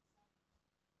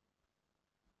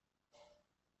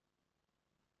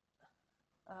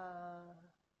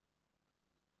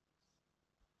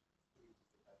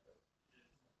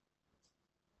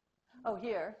Oh,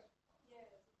 here.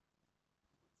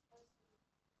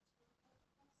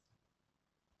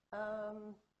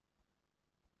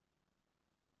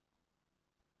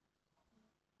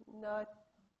 No, I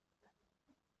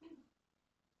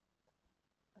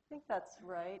think that's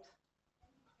right.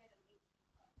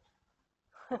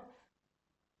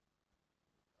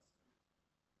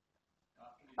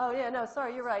 Oh, yeah, no,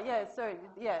 sorry, you're right. Yeah, sorry.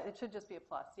 Yeah, it should just be a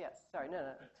plus. Yes, sorry. No,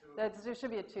 no. There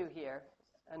should be a 2 here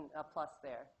and a plus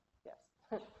there. Yes.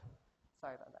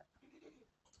 Sorry about that.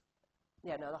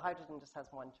 Yeah, no, the hydrogen just has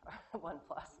one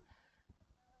plus.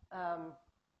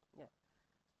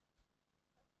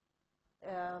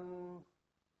 Yeah.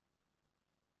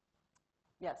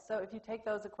 Yes, so if you take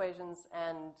those equations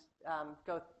and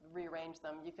rearrange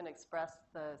them, you can express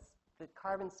the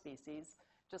carbon species,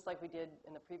 just like we did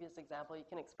in the previous example. You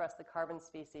can express the carbon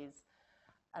species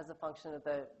as a function of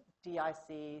the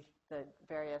DIC, the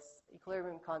various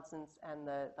equilibrium constants, and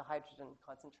the hydrogen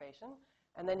concentration.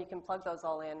 And then you can plug those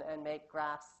all in and make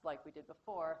graphs like we did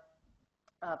before,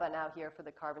 but now here for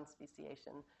the carbon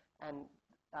speciation. And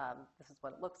this is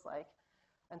what it looks like.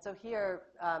 And so here,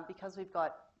 because we've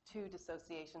got 2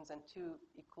 dissociations and 2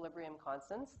 equilibrium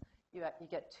constants, you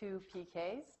get 2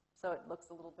 pKs. So it looks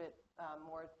a little bit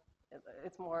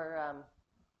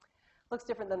looks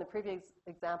different than the previous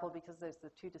example because there's the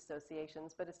 2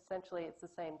 dissociations, but essentially it's the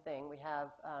same thing. We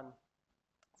have,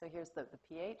 so here's the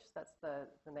pH, that's the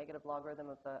negative logarithm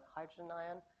of the hydrogen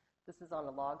ion. This is on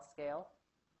a log scale.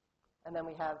 And then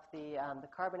we have the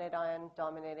carbonate ion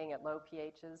dominating at low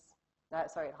pHs,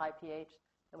 at high pH.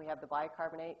 And we have the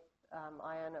bicarbonate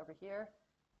ion over here,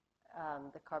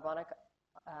 the carbonic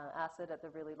acid at the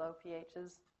really low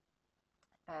pHs.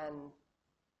 And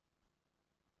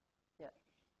yeah,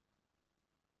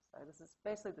 sorry, this is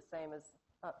basically the same as,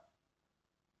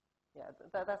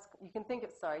 you can think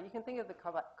of the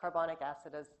carbonic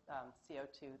acid as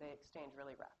CO2. They exchange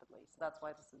really rapidly. So that's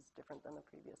why this is different than the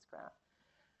previous graph.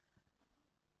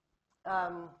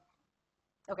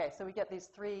 Okay, so we get these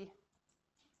 3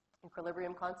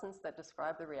 equilibrium constants that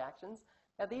describe the reactions.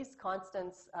 Now these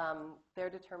constants, they're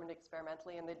determined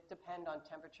experimentally, and they depend on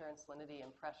temperature and salinity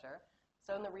and pressure.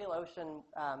 So in the real ocean,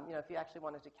 if you actually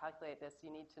wanted to calculate this,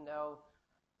 you need to know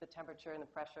the temperature and the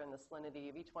pressure and the salinity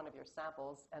of each one of your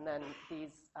samples, and then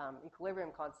these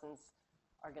equilibrium constants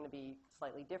are going to be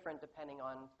slightly different depending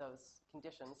on those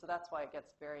conditions. So that's why it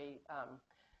gets very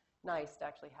nice to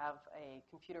actually have a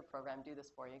computer program do this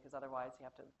for you, because otherwise you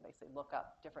have to basically look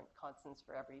up different constants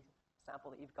for every sample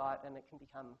that you've got, and it can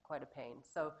become quite a pain.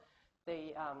 So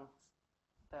the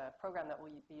program that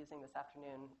we'll be using this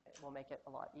afternoon will make it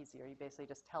a lot easier. You basically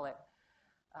just tell it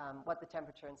what the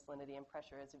temperature and salinity and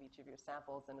pressure is of each of your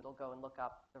samples, and it'll go and look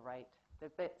up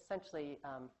they're essentially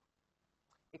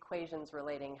equations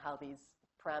relating how these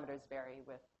parameters vary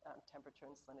with temperature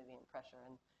and salinity and pressure,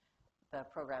 and the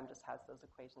program just has those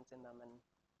equations in them and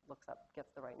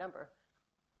gets the right number.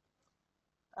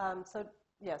 So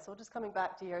just coming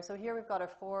back to here. So here we've got our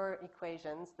 4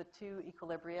 equations, the 2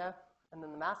 equilibria, and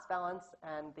then the mass balance,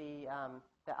 and the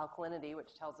alkalinity,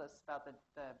 which tells us about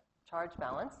the charge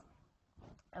balance.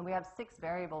 And we have 6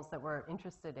 variables that we're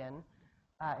interested in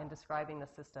describing the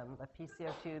system: the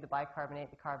PCO2, the bicarbonate,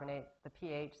 the carbonate, the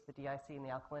pH, the DIC, and the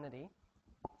alkalinity.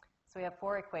 So we have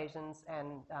 4 equations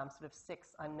and sort of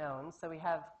 6 unknowns. So we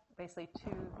have basically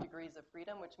 2 degrees of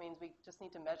freedom, which means we just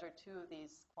need to measure 2 of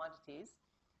these quantities,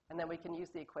 and then we can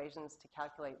use the equations to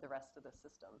calculate the rest of the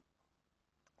system.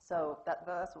 So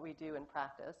that's what we do in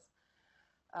practice.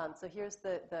 So here's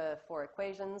the 4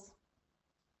 equations,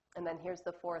 and then here's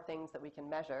the 4 things that we can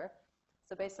measure.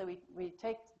 So basically we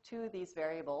take 2 of these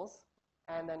variables,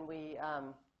 and then we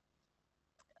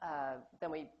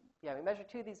measure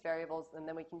 2 of these variables, and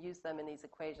then we can use them in these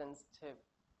equations to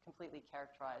completely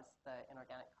characterize the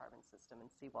inorganic carbon system in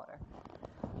seawater.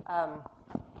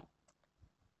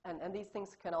 And these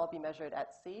things can all be measured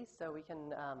at sea, so we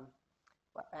can,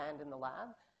 and in the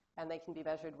lab. And they can be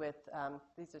measured with,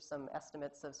 these are some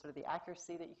estimates of sort of the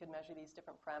accuracy that you could measure these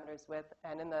different parameters with.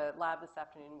 And in the lab this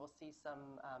afternoon, we'll see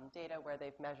some data where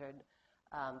they've measured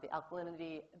the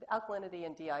alkalinity. The alkalinity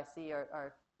and DIC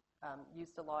are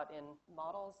used a lot in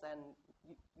models and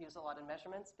used a lot in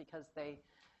measurements because they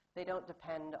don't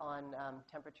depend on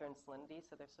temperature and salinity,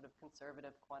 so they're sort of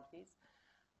conservative quantities.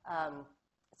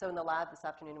 So in the lab this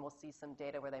afternoon, we'll see some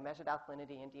data where they measured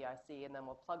alkalinity and DIC, and then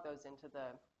we'll plug those into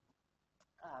the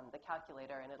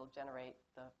calculator, and it'll generate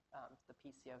the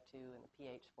PCO2 and the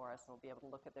pH for us, and we'll be able to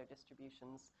look at their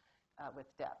distributions with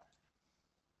depth.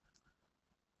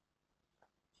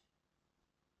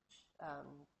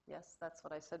 Yes, that's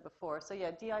what I said before. So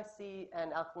yeah, DIC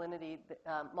and alkalinity,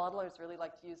 modelers really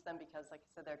like to use them because, like I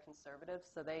said, they're conservative,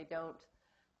 so they don't,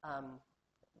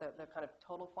 they're kind of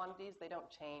total quantities. They don't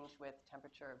change with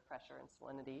temperature, pressure, and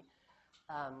salinity.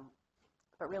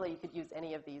 But really, you could use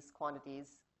any of these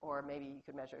quantities, or maybe you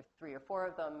could measure 3 or 4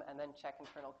 of them and then check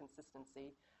internal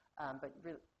consistency. But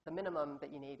the minimum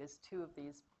that you need is 2 of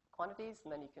these quantities,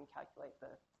 and then you can calculate the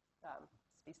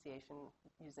speciation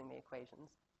using the equations.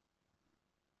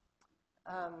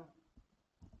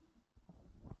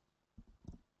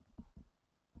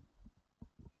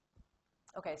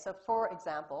 Okay, so for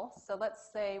example, so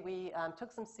let's say we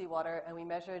took some seawater and we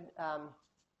measured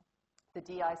the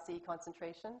DIC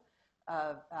concentration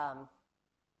of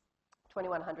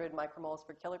 2,100 micromoles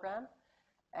per kilogram,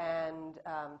 and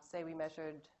say we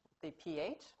measured the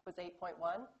pH was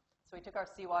 8.1. So we took our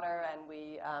seawater and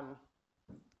we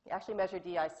actually measured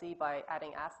DIC by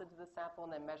adding acid to the sample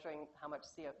and then measuring how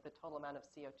much the total amount of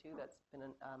CO2 that's been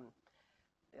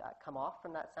come off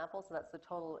from that sample. So that's the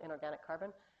total inorganic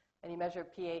carbon. And you measure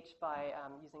pH by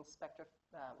using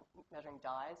measuring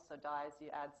dyes. So dyes, you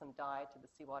add some dye to the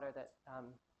seawater that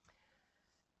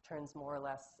turns more or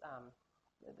less,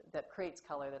 that creates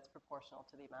color that's proportional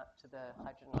to the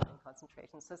hydrogen ion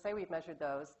concentration. So say we've measured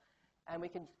those, and we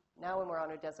could, now when we're on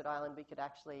a desert island, we could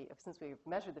actually, since we've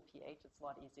measured the pH, it's a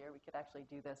lot easier, we could actually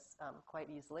do this quite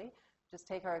easily. Just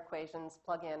take our equations,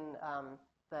 plug in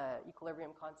the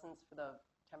equilibrium constants for the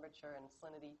temperature and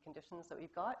salinity conditions that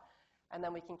we've got, and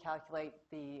then we can calculate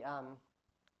the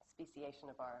speciation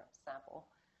of our sample.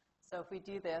 So if we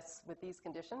do this with these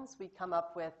conditions, we come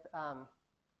up with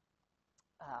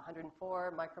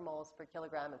 104 micromoles per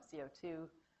kilogram of CO2,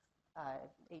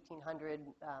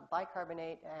 1,800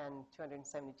 bicarbonate, and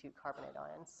 272 carbonate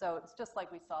ions. So it's just like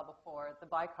we saw before. The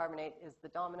bicarbonate is the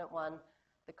dominant one,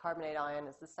 the carbonate ion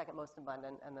is the second most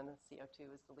abundant, and then the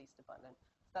CO2 is the least abundant.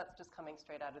 So that's just coming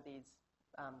straight out of these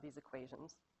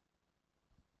equations.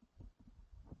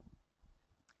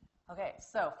 Okay,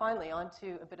 so finally on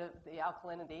to a bit of the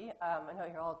alkalinity. I know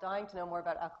you're all dying to know more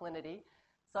about alkalinity.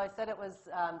 So I said it was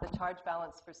the charge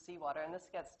balance for seawater, and this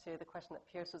gets to the question that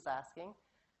Pierce was asking.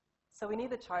 So we need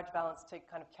the charge balance to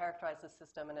kind of characterize the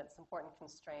system, and it's an important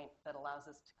constraint that allows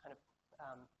us to kind of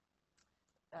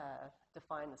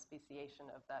define the speciation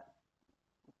of that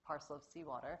parcel of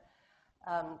seawater.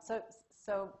 So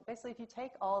basically, if you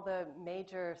take all the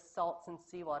major salts in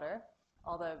seawater,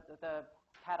 all the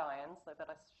cations that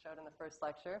I showed in the first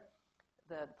lecture,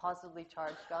 the positively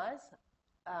charged guys,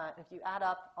 if you add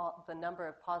up the number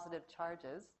of positive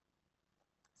charges,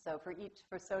 so for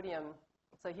sodium,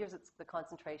 so here's the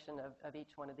concentration of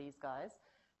each one of these guys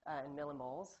in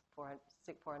millimoles,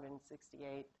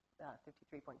 468,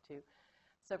 53.2.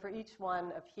 So for each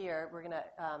one of here, we're going to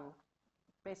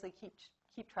basically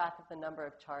keep track of the number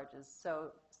of charges.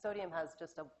 So sodium has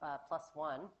just a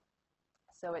 +1.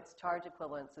 So its charge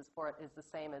equivalence is the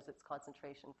same as its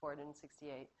concentration,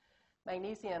 468.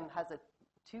 Magnesium has a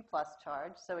 2+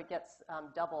 charge, so it gets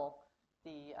double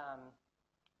the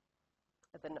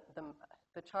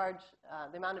charge.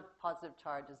 The amount of positive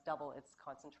charge is double its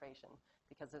concentration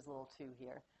because there's a little 2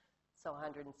 here. So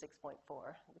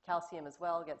 106.4. The calcium as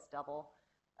well gets double,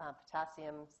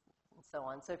 potassium, and so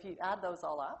on. So if you add those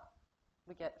all up,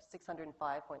 we get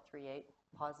 605.38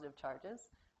 positive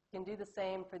charges. You can do the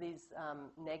same for these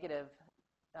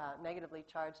negatively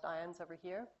charged ions over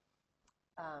here.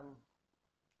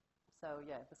 So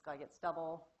yeah, this guy gets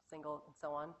double, single, and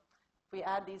so on. If we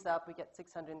add these up, we get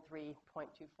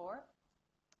 603.24.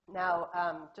 Now,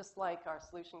 just like our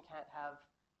solution can't have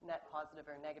net positive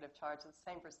or negative charge, it's the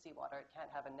same for seawater. It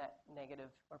can't have a net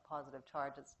negative or positive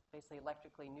charge. It's basically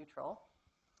electrically neutral.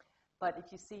 But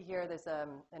if you see here, there's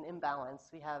an imbalance.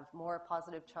 We have more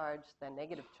positive charge than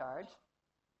negative charge.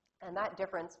 And that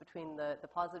difference between the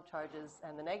positive charges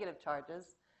and the negative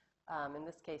charges, in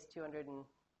this case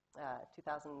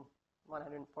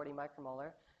 2,140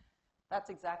 micromolar,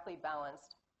 that's exactly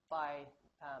balanced by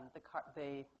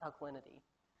the alkalinity.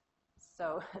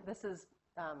 So this is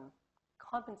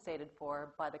compensated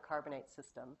for by the carbonate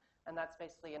system, and that's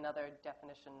basically another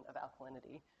definition of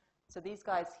alkalinity. So these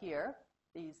guys here,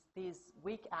 these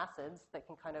weak acids that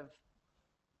can kind of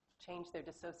change their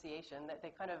dissociation, that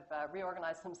they kind of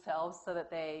reorganize themselves so that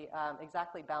they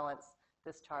exactly balance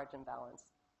this charge imbalance.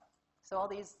 So all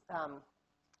these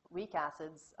weak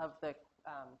acids of the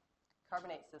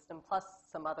carbonate system, plus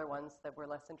some other ones that we're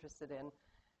less interested in,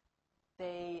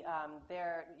 they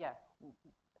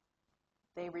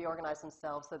reorganize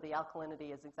themselves so the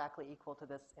alkalinity is exactly equal to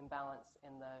this imbalance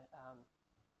in the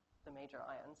major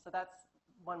ions. So that's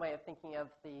one way of thinking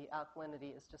of the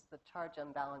alkalinity, is just the charge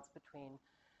imbalance between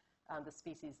the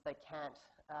species that can't,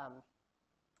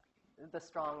 the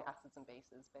strong acids and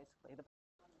bases, basically. I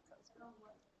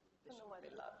don't know why they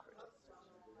laugh for this. Now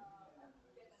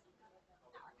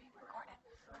we're being recorded.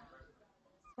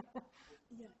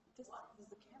 Yeah, there's a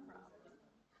camera up there.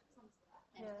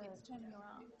 And Yeah. it keeps turning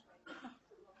around.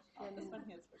 This one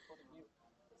here is recording you.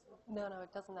 No, it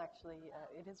doesn't actually.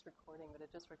 It is recording, but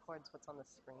it just records what's on the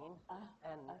screen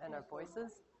and our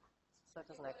voices. So it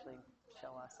doesn't actually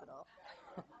show us at all.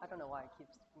 I don't know why it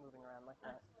keeps moving around like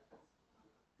that.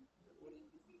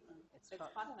 It's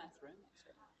quite a nice room,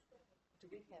 actually. Do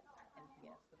we have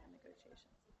anything else for the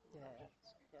negotiations? Yeah,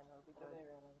 yeah, no, it'll be good.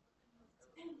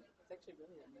 It's actually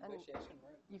really a negotiation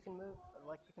room. You can move,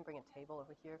 like, you can bring a table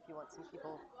over here if you want some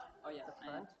people Oh yeah, at the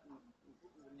front.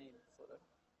 We need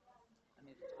I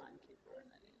need a timekeeper in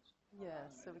that edge. Yeah,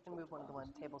 so we can move one of the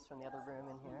tables from the other room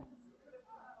in here.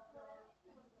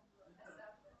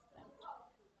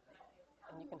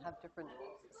 And you can have different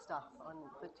stuff on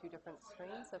the two different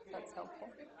screens, if that's helpful.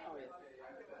 Oh yeah.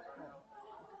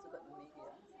 Because we've got the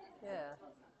media. Yeah.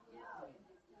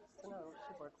 So no, it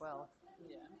should work well.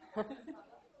 Yeah.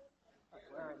 Right,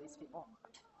 where are these people?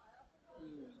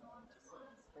 Just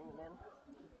bring them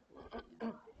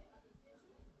in.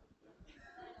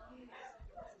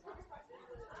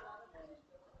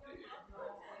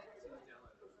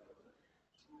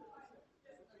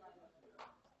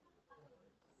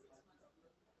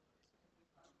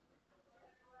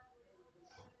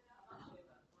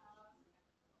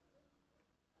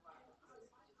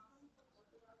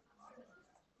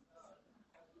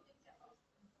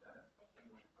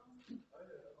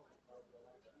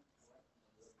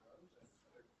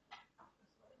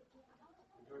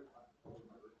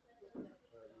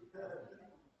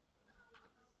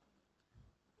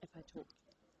 If I talk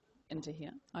into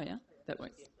here. Oh yeah, that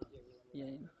works. Yeah.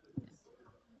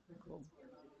 Cool.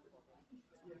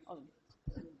 Oh.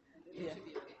 Yeah.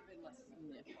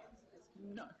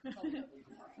 No. Yeah.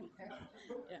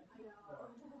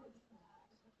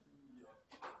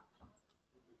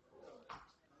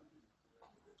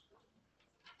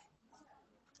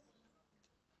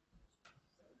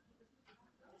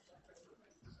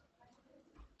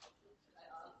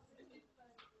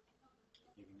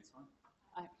 Using this one?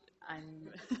 I'm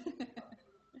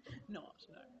not,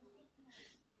 no.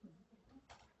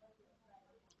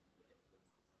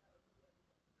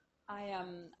 I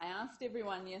asked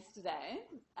everyone yesterday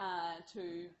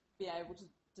to be able to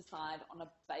decide on a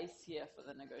base year for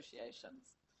the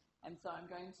negotiations. And so I'm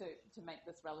going to make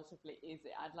this relatively easy.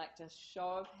 I'd like to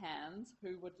show of hands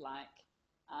who would like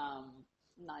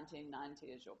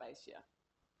 1990 as your base year.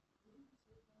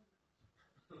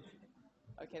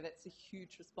 Okay, that's a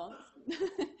huge response.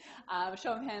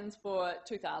 Show of hands for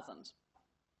 2000.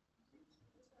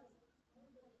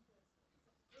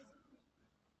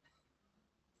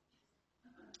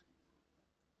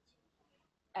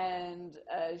 And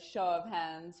a show of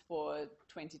hands for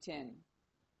 2010.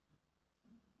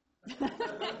 That's a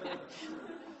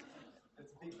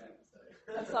big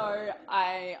bang, So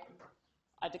I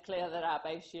declare that our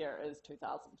base year is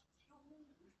 2000.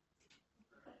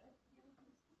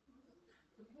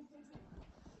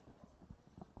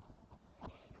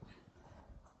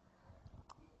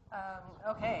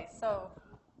 Okay, so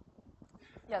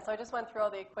I just went through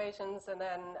all the equations, and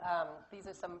then these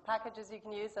are some packages you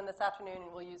can use. And this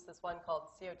afternoon we'll use this one called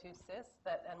CO2 sys,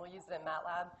 and we'll use it in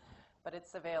MATLAB, but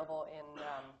it's available in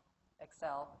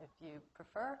Excel if you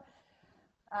prefer.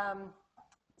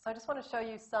 So I just want to show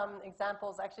you some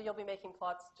examples. Actually, you'll be making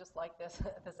plots just like this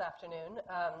this afternoon.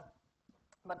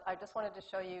 But I just wanted to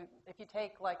show you, if you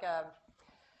take like a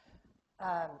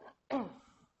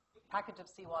package of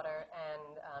seawater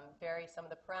and vary some of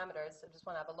the parameters, I just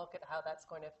want to have a look at how that's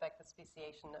going to affect the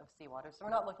speciation of seawater. So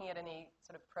we're not looking at any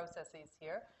sort of processes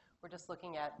here. We're just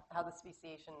looking at how the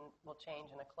speciation will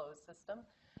change in a closed system,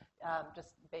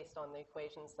 just based on the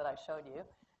equations that I showed you.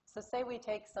 So say we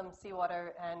take some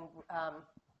seawater and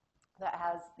that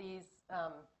has these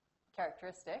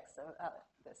characteristics,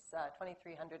 this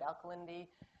 2300 alkalinity,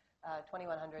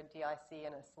 2100 DIC,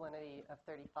 and a salinity of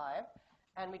 35.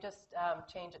 And we just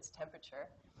change its temperature.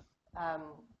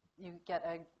 You get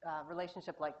a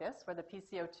relationship like this, where the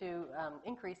PCO2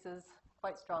 increases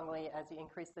quite strongly as you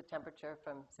increase the temperature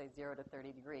from, say, 0 to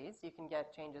 30 degrees. You can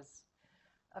get changes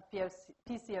of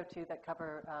PCO2 that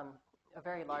cover a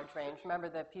very large range. Remember,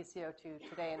 the PCO2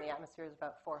 today in the atmosphere is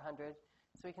about 400.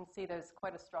 So we can see there's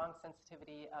quite a strong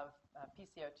sensitivity of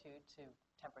PCO2 to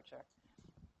temperature.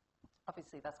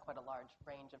 Obviously, that's quite a large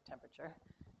range of temperature.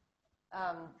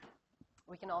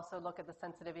 We can also look at the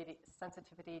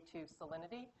sensitivity to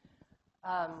salinity.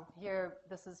 Here,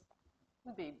 this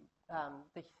would be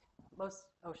most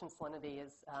ocean salinity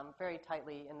is very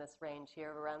tightly in this range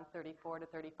here, around 34 to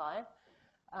 35.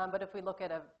 But if we look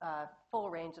at a full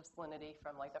range of salinity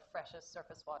from like the freshest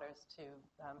surface waters to,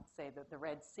 say, the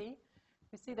Red Sea,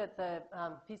 we see that the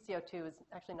PCO2 is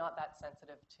actually not that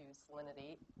sensitive to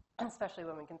salinity, especially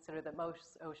when we consider that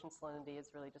most ocean salinity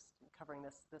is really just covering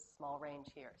this small range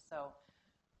here. So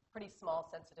pretty small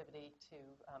sensitivity to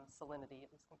salinity, at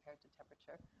least compared to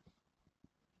temperature.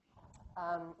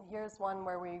 Here's one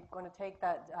where we're going to take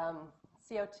that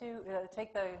CO2,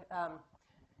 take the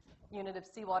unit of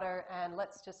seawater, and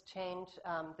let's just change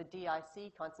the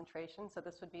DIC concentration. So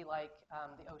this would be like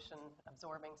the ocean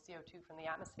absorbing CO2 from the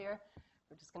atmosphere.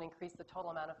 We're just going to increase the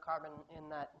total amount of carbon in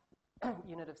that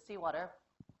unit of seawater.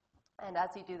 And as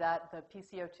you do that, the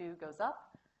PCO2 goes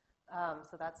up.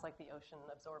 So that's like the ocean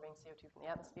absorbing CO2 from the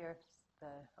atmosphere.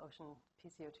 The ocean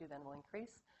PCO2 then will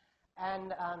increase.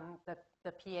 And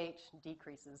the pH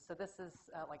decreases. So this is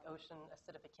like ocean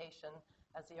acidification.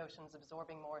 As the ocean's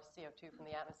absorbing more CO2 from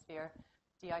the atmosphere,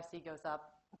 DIC goes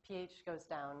up, pH goes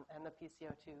down, and the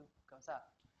PCO2 goes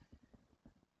up.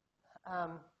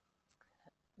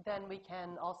 Then we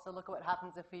can also look at what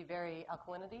happens if we vary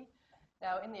alkalinity.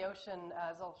 Now, in the ocean,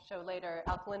 as I'll show later,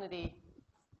 alkalinity,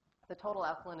 the total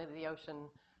alkalinity of the ocean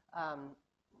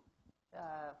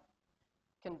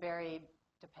can vary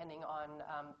depending on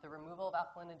the removal of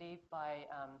alkalinity by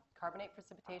carbonate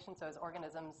precipitation. So as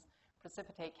organisms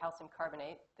precipitate calcium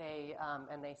carbonate,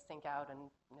 and they sink out and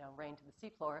rain to the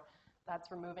seafloor, that's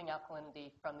removing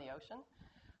alkalinity from the ocean.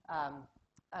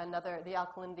 The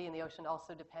alkalinity in the ocean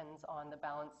also depends on the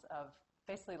balance of,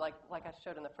 basically like I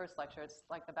showed in the first lecture, it's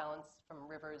like the balance from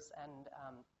rivers and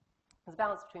there's a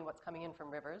balance between what's coming in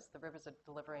from rivers. The rivers are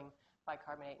delivering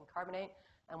bicarbonate and carbonate,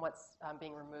 and what's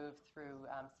being removed through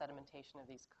sedimentation of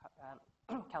these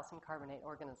calcium carbonate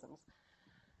organisms.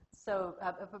 So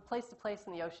place to place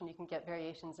in the ocean, you can get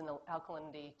variations in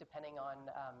alkalinity depending on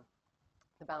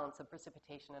the balance of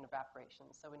precipitation and evaporation.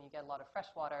 So when you get a lot of fresh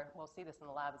water, we'll see this in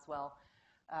the lab as well,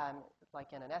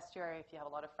 like in an estuary, if you have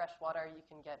a lot of fresh water, you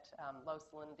can get low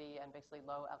salinity and basically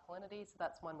low alkalinity. So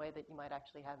that's one way that you might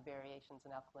actually have variations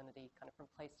in alkalinity kind of from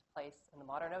place to place in the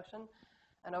modern ocean.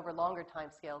 And over longer time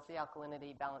scales, the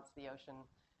alkalinity balance of the ocean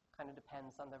kind of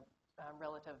depends on the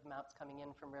relative amounts coming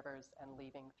in from rivers and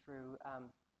leaving through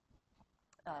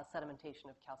sedimentation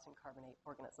of calcium carbonate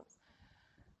organisms.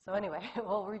 So anyway,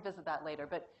 we'll revisit that later.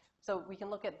 But so we can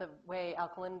look at the way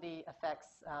alkalinity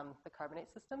affects the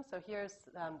carbonate system. So here's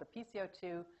the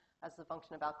PCO2 as a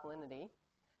function of alkalinity.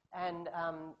 And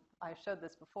I showed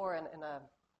this before in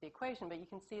the equation, but you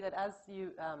can see that as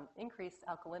you increase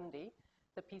alkalinity,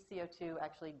 the PCO2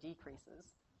 actually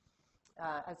decreases.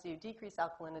 As you decrease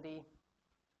alkalinity,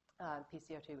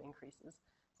 PCO2 increases.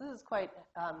 So this is quite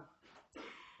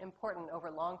important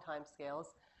over long time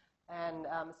scales, and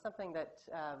something that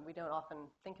we don't often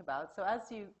think about. So as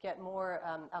you get more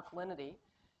alkalinity,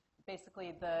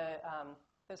 basically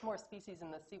there's more species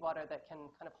in the seawater that can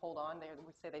kind of hold on.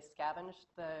 We say they scavenge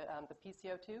the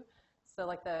PCO2. So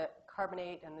like the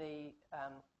carbonate and the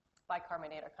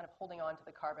bicarbonate are kind of holding on to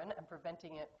the carbon and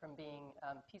preventing it from being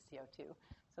PCO2.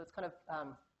 So it's kind of,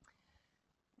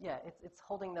 it's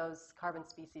holding those carbon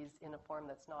species in a form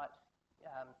that's not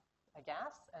a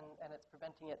gas, and it's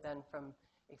preventing it then from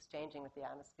exchanging with the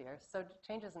atmosphere. So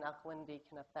changes in alkalinity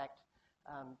can affect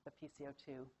the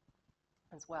PCO2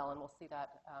 as well, and we'll see that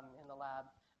in the lab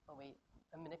when we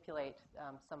manipulate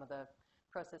some of the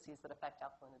processes that affect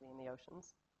alkalinity in the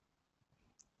oceans.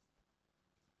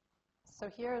 So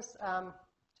here's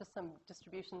just some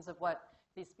distributions of what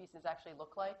these species actually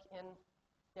look like in,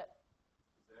 Is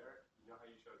there, you know how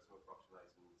you showed some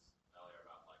approximations earlier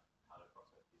about like how to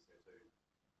approximate PCO2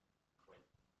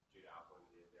 due to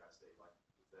alkalinity of the IC, like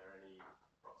is there any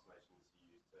approximations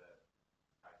you use to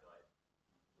calculate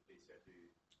the PCO2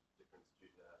 difference due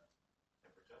to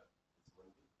temperature and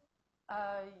salinity?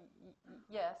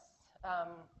 Yes.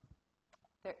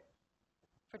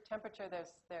 For temperature,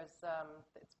 it's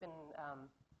been, I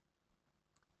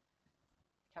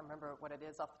can't remember what it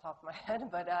is off the top of my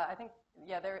head, but I think,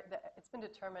 it's been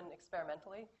determined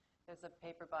experimentally. There's a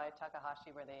paper by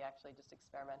Takahashi where they actually just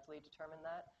experimentally determined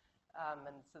that.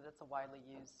 And so that's a widely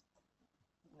used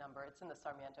number. It's in the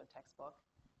Sarmiento textbook.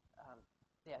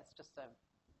 It's just a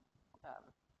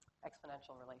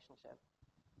exponential relationship.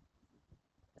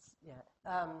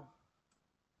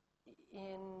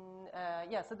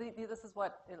 So this is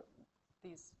what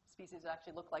these species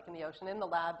actually look like in the ocean. In the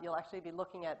lab, you'll actually be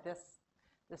looking at this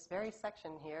very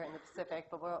section here in the Pacific,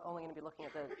 but we're only going to be looking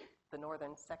at the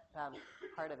northern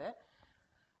part of it.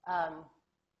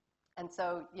 And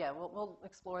so, we'll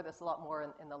explore this a lot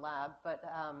more in the lab. But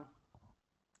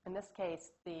in this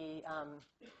case,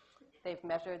 they've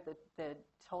measured the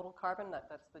total carbon.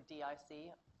 That's the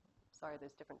DIC. Sorry,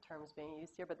 there's different terms being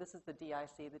used here, but this is the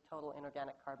DIC, the total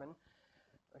inorganic carbon,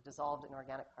 or dissolved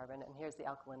inorganic carbon, and here's the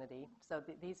alkalinity. So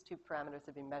these two parameters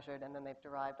have been measured, and then they've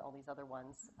derived all these other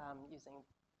ones using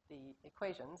the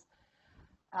equations.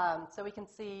 So we can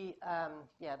see,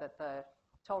 that the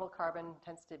total carbon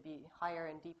tends to be higher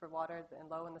in deeper water and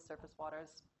low in the surface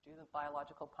waters due do the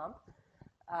biological pump.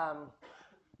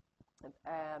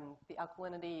 The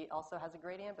alkalinity also has a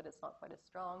gradient, but it's not quite as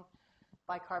strong.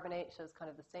 Bicarbonate shows kind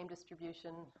of the same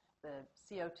distribution. The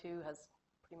CO2 has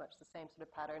pretty much the same sort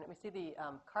of pattern. And we see the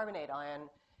carbonate ion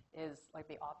is like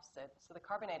the opposite. So the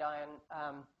carbonate ion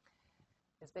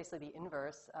is basically the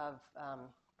inverse of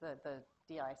the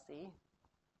DIC.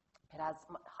 It has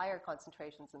higher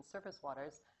concentrations in surface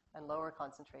waters and lower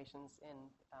concentrations in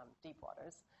deep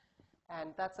waters.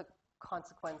 And that's a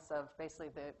consequence of basically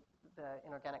the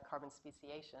inorganic carbon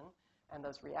speciation and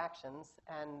those reactions.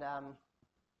 And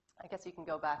I guess you can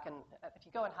go back and, if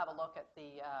you go and have a look at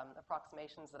the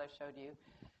approximations that I showed you,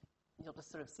 you'll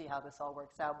just sort of see how this all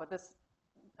works out. But this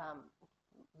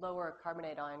lower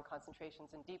carbonate ion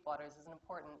concentrations in deep waters is an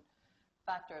important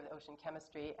factor of the ocean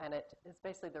chemistry, and it is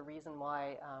basically the reason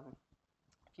why,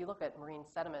 if you look at marine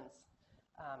sediments,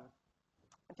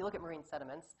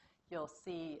 you'll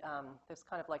see there's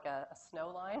kind of like a snow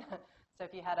line. So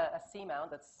if you had a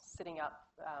seamount that's sitting up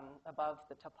above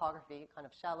the topography, kind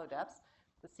of shallow depths,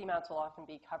 the seamounts will often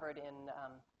be covered in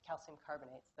calcium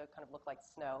carbonate. So they kind of look like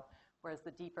snow, whereas the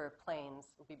deeper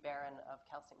plains will be barren of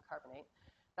calcium carbonate.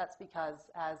 That's because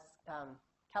as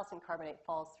calcium carbonate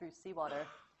falls through seawater,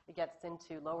 it gets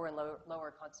into lower and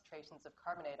lower concentrations of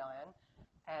carbonate ion,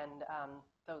 and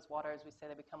those waters, we say,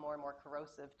 they become more and more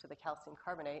corrosive to the calcium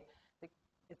carbonate.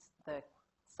 The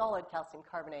solid calcium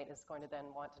carbonate is going to then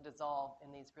want to dissolve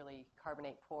in these really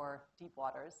carbonate-poor deep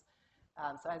waters.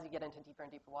 So as you get into deeper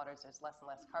and deeper waters, there's less and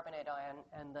less carbonate ion,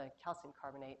 and the calcium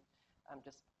carbonate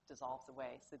just dissolves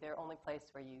away. So the only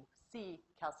place where you see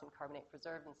calcium carbonate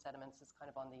preserved in sediments is kind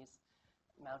of on these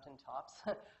mountain tops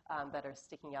that are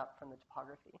sticking up from the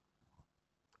topography.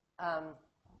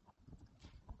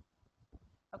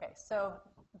 Okay, so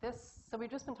we've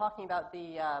just been talking about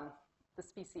the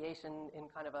speciation in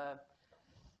kind of a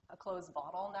closed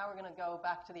bottle. Now we're going to go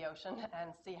back to the ocean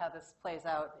and see how this plays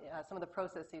out, some of the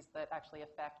processes that actually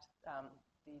affect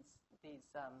these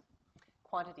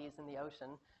quantities in the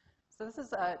ocean. So this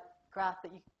is a graph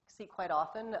that you see quite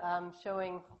often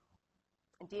showing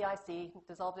DIC,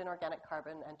 dissolved inorganic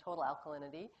carbon, and total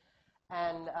alkalinity.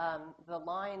 And the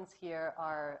lines here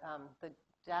are, the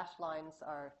dashed lines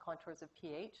are contours of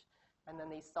pH, and then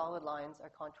these solid lines are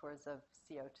contours of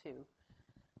CO2.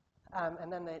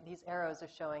 And then these arrows are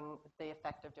showing the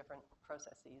effect of different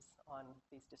processes on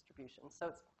these distributions. So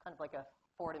it's kind of like a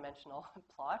four-dimensional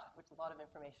plot with a lot of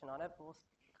information on it, but we'll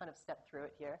kind of step through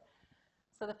it here.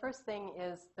 So the first thing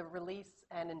is the release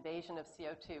and invasion of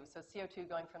CO2. So CO2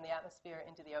 going from the atmosphere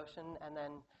into the ocean, and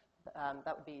then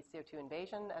that would be CO2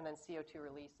 invasion, and then CO2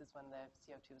 release is when the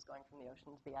CO2 is going from the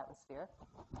ocean to the atmosphere.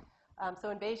 So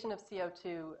invasion of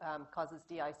CO2 causes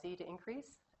DIC to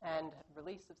increase, and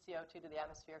release of CO2 to the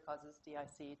atmosphere causes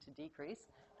DIC to decrease.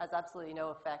 Has absolutely no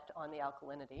effect on the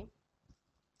alkalinity.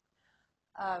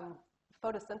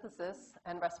 Photosynthesis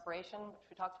and respiration, which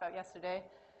we talked about yesterday.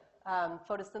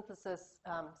 Photosynthesis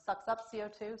sucks up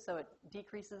CO2, so it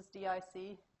decreases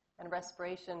DIC, and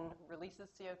respiration releases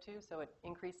CO2, so it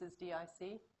increases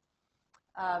DIC.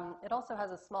 It also has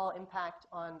a small impact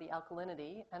on the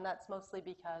alkalinity, and that's mostly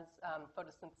because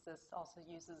photosynthesis also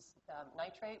uses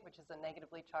nitrate, which is a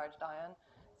negatively charged ion,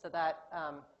 so that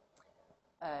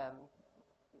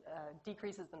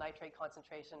decreases the nitrate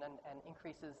concentration and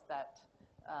increases that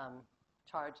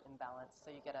charge imbalance,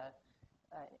 so you get a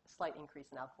slight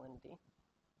increase in alkalinity.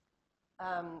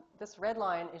 This red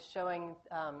line is showing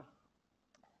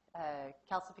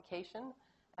calcification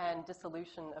and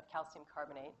dissolution of calcium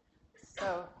carbonate.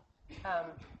 So I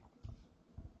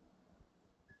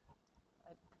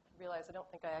realize I don't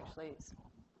think I actually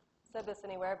said this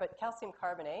anywhere, but calcium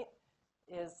carbonate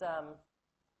is a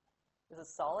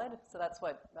solid. So that's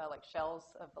what like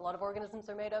shells of a lot of organisms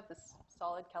are made of, this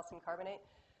solid calcium carbonate.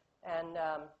 And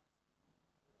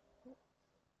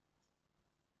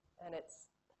it's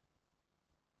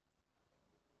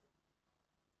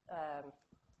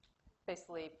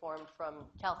basically formed from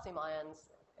calcium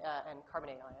ions and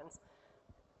carbonate ions.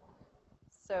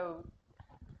 So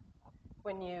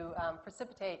when you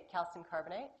precipitate calcium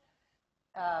carbonate,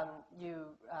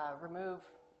 you remove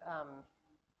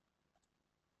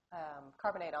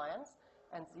carbonate ions,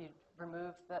 and so you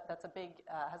remove that's a big,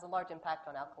 has a large impact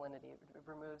on alkalinity. It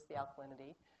removes the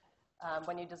alkalinity.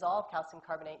 When you dissolve calcium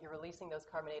carbonate, you're releasing those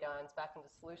carbonate ions back into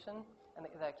solution, and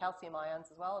the calcium ions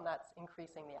as well, and that's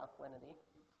increasing the alkalinity.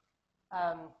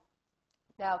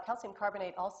 Now, calcium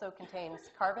carbonate also contains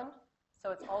carbon,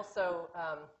 so it's also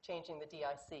changing the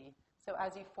DIC. So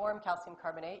as you form calcium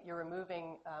carbonate, you're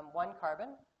removing one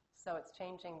carbon, so it's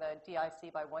changing the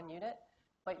DIC by 1 unit,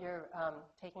 but you're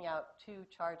taking out two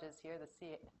charges here, the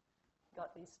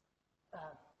got these,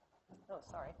 oh,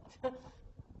 sorry.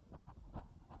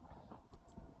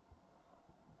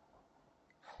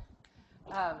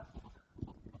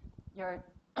 You're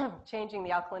changing the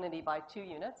alkalinity by 2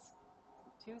 units,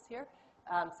 2's here.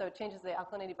 So it changes the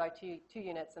alkalinity by 2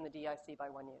 units and the DIC by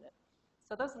 1 unit.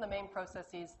 So those are the main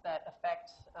processes that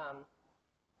affect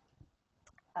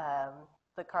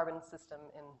the carbon system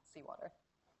in seawater.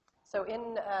 So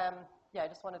I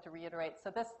just wanted to reiterate.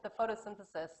 So the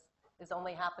photosynthesis is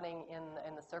only happening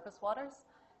in the surface waters.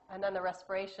 And then the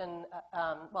respiration,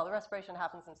 the respiration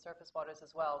happens in surface waters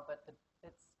as well, but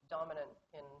it's dominant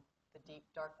in the deep,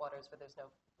 dark waters where there's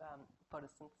no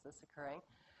photosynthesis occurring.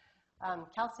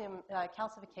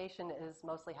 Calcification is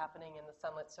mostly happening in the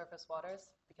sunlit surface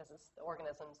waters because it's the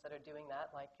organisms that are doing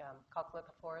that, like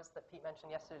coccolithophores that Pete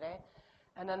mentioned yesterday.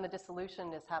 And then the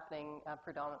dissolution is happening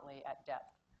predominantly at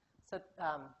depth. So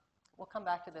we'll come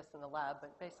back to this in the lab,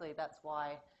 but basically that's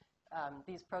why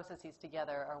these processes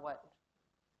together are what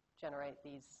generate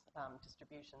these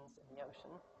distributions in the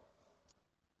ocean.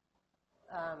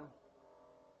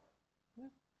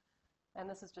 And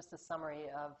this is just a summary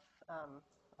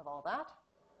of all that.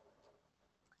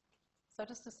 So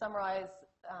just to summarize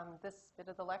this bit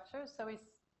of the lecture, so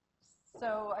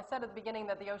I said at the beginning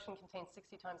that the ocean contains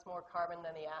 60 times more carbon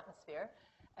than the atmosphere,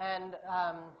 and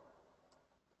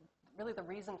really the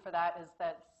reason for that is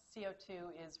that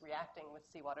CO2 is reacting with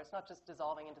seawater. It's not just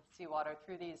dissolving into the seawater.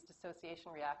 Through these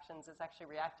dissociation reactions, it's actually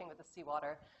reacting with the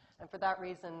seawater. And for that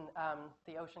reason,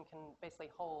 the ocean can basically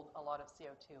hold a lot of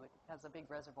CO2. It has a big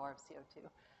reservoir of CO2.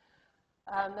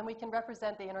 Then we can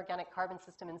represent the inorganic carbon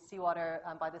system in seawater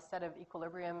by this set of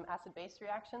equilibrium acid-base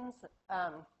reactions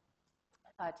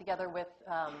together with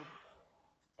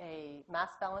a mass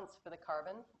balance for the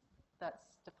carbon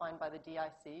that's defined by the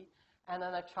DIC, and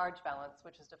then a charge balance,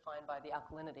 which is defined by the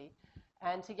alkalinity.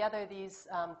 And together, these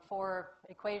 4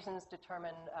 equations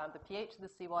determine the pH of the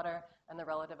seawater and the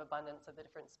relative abundance of the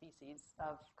different species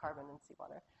of carbon in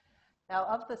seawater. Now,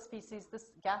 of the species,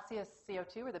 this gaseous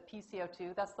CO2, or the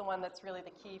PCO2, that's the one that's really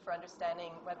the key for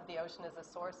understanding whether the ocean is a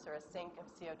source or a sink of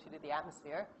CO2 to the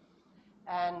atmosphere.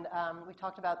 And we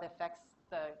talked about the effects,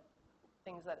 the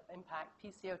things that impact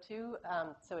PCO2.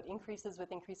 So it increases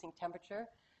with increasing temperature,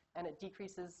 and it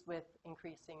decreases with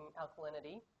increasing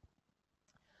alkalinity.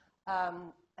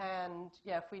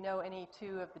 If we know any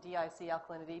 2 of the DIC,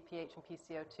 alkalinity, pH, and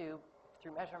PCO2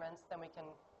 through measurements, then we can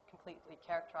completely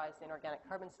characterize the inorganic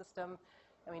carbon system.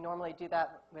 And we normally do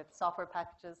that with software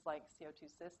packages like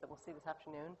CO2sys that we'll see this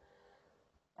afternoon.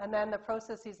 And then the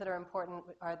processes that are important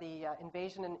are the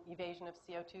invasion and evasion of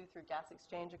CO2 through gas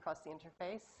exchange across the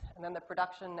interface, and then the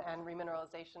production and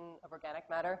remineralization of organic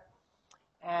matter,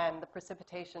 and the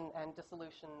precipitation and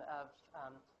dissolution of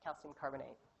calcium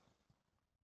carbonate.